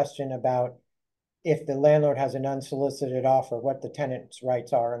to your question about if the landlord has an unsolicited offer, what the tenant's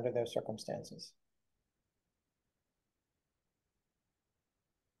rights are under those circumstances.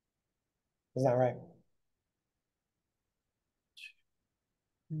 Isn't that right?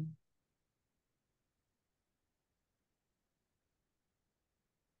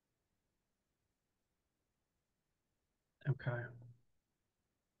 Okay.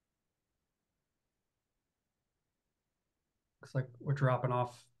 Looks like we're dropping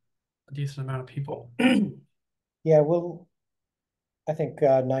off a decent amount of people. Yeah, I think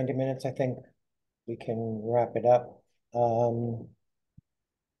 90 minutes, I think we can wrap it up.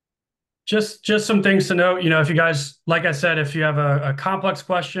 Just some things to note, if you guys, like I said, if you have a complex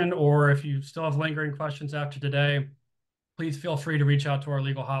question or if you still have lingering questions after today, please feel free to reach out to our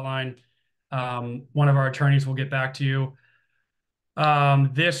legal hotline. One of our attorneys will get back to you.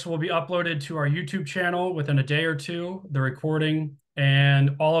 This will be uploaded to our YouTube channel within a day or two, the recording,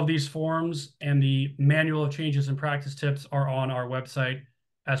 and all of these forms and the manual of changes and practice tips are on our website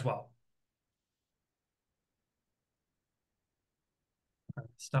as well.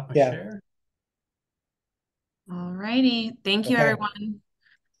 Stop my share. All righty. Thank you, everyone.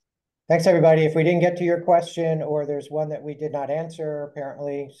 Thanks, everybody. If we didn't get to your question or there's one that we did not answer,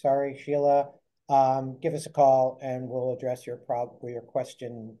 apparently, sorry, Sheila, give us a call and we'll address your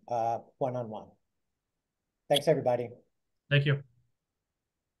question one-on-one. Thanks, everybody. Thank you.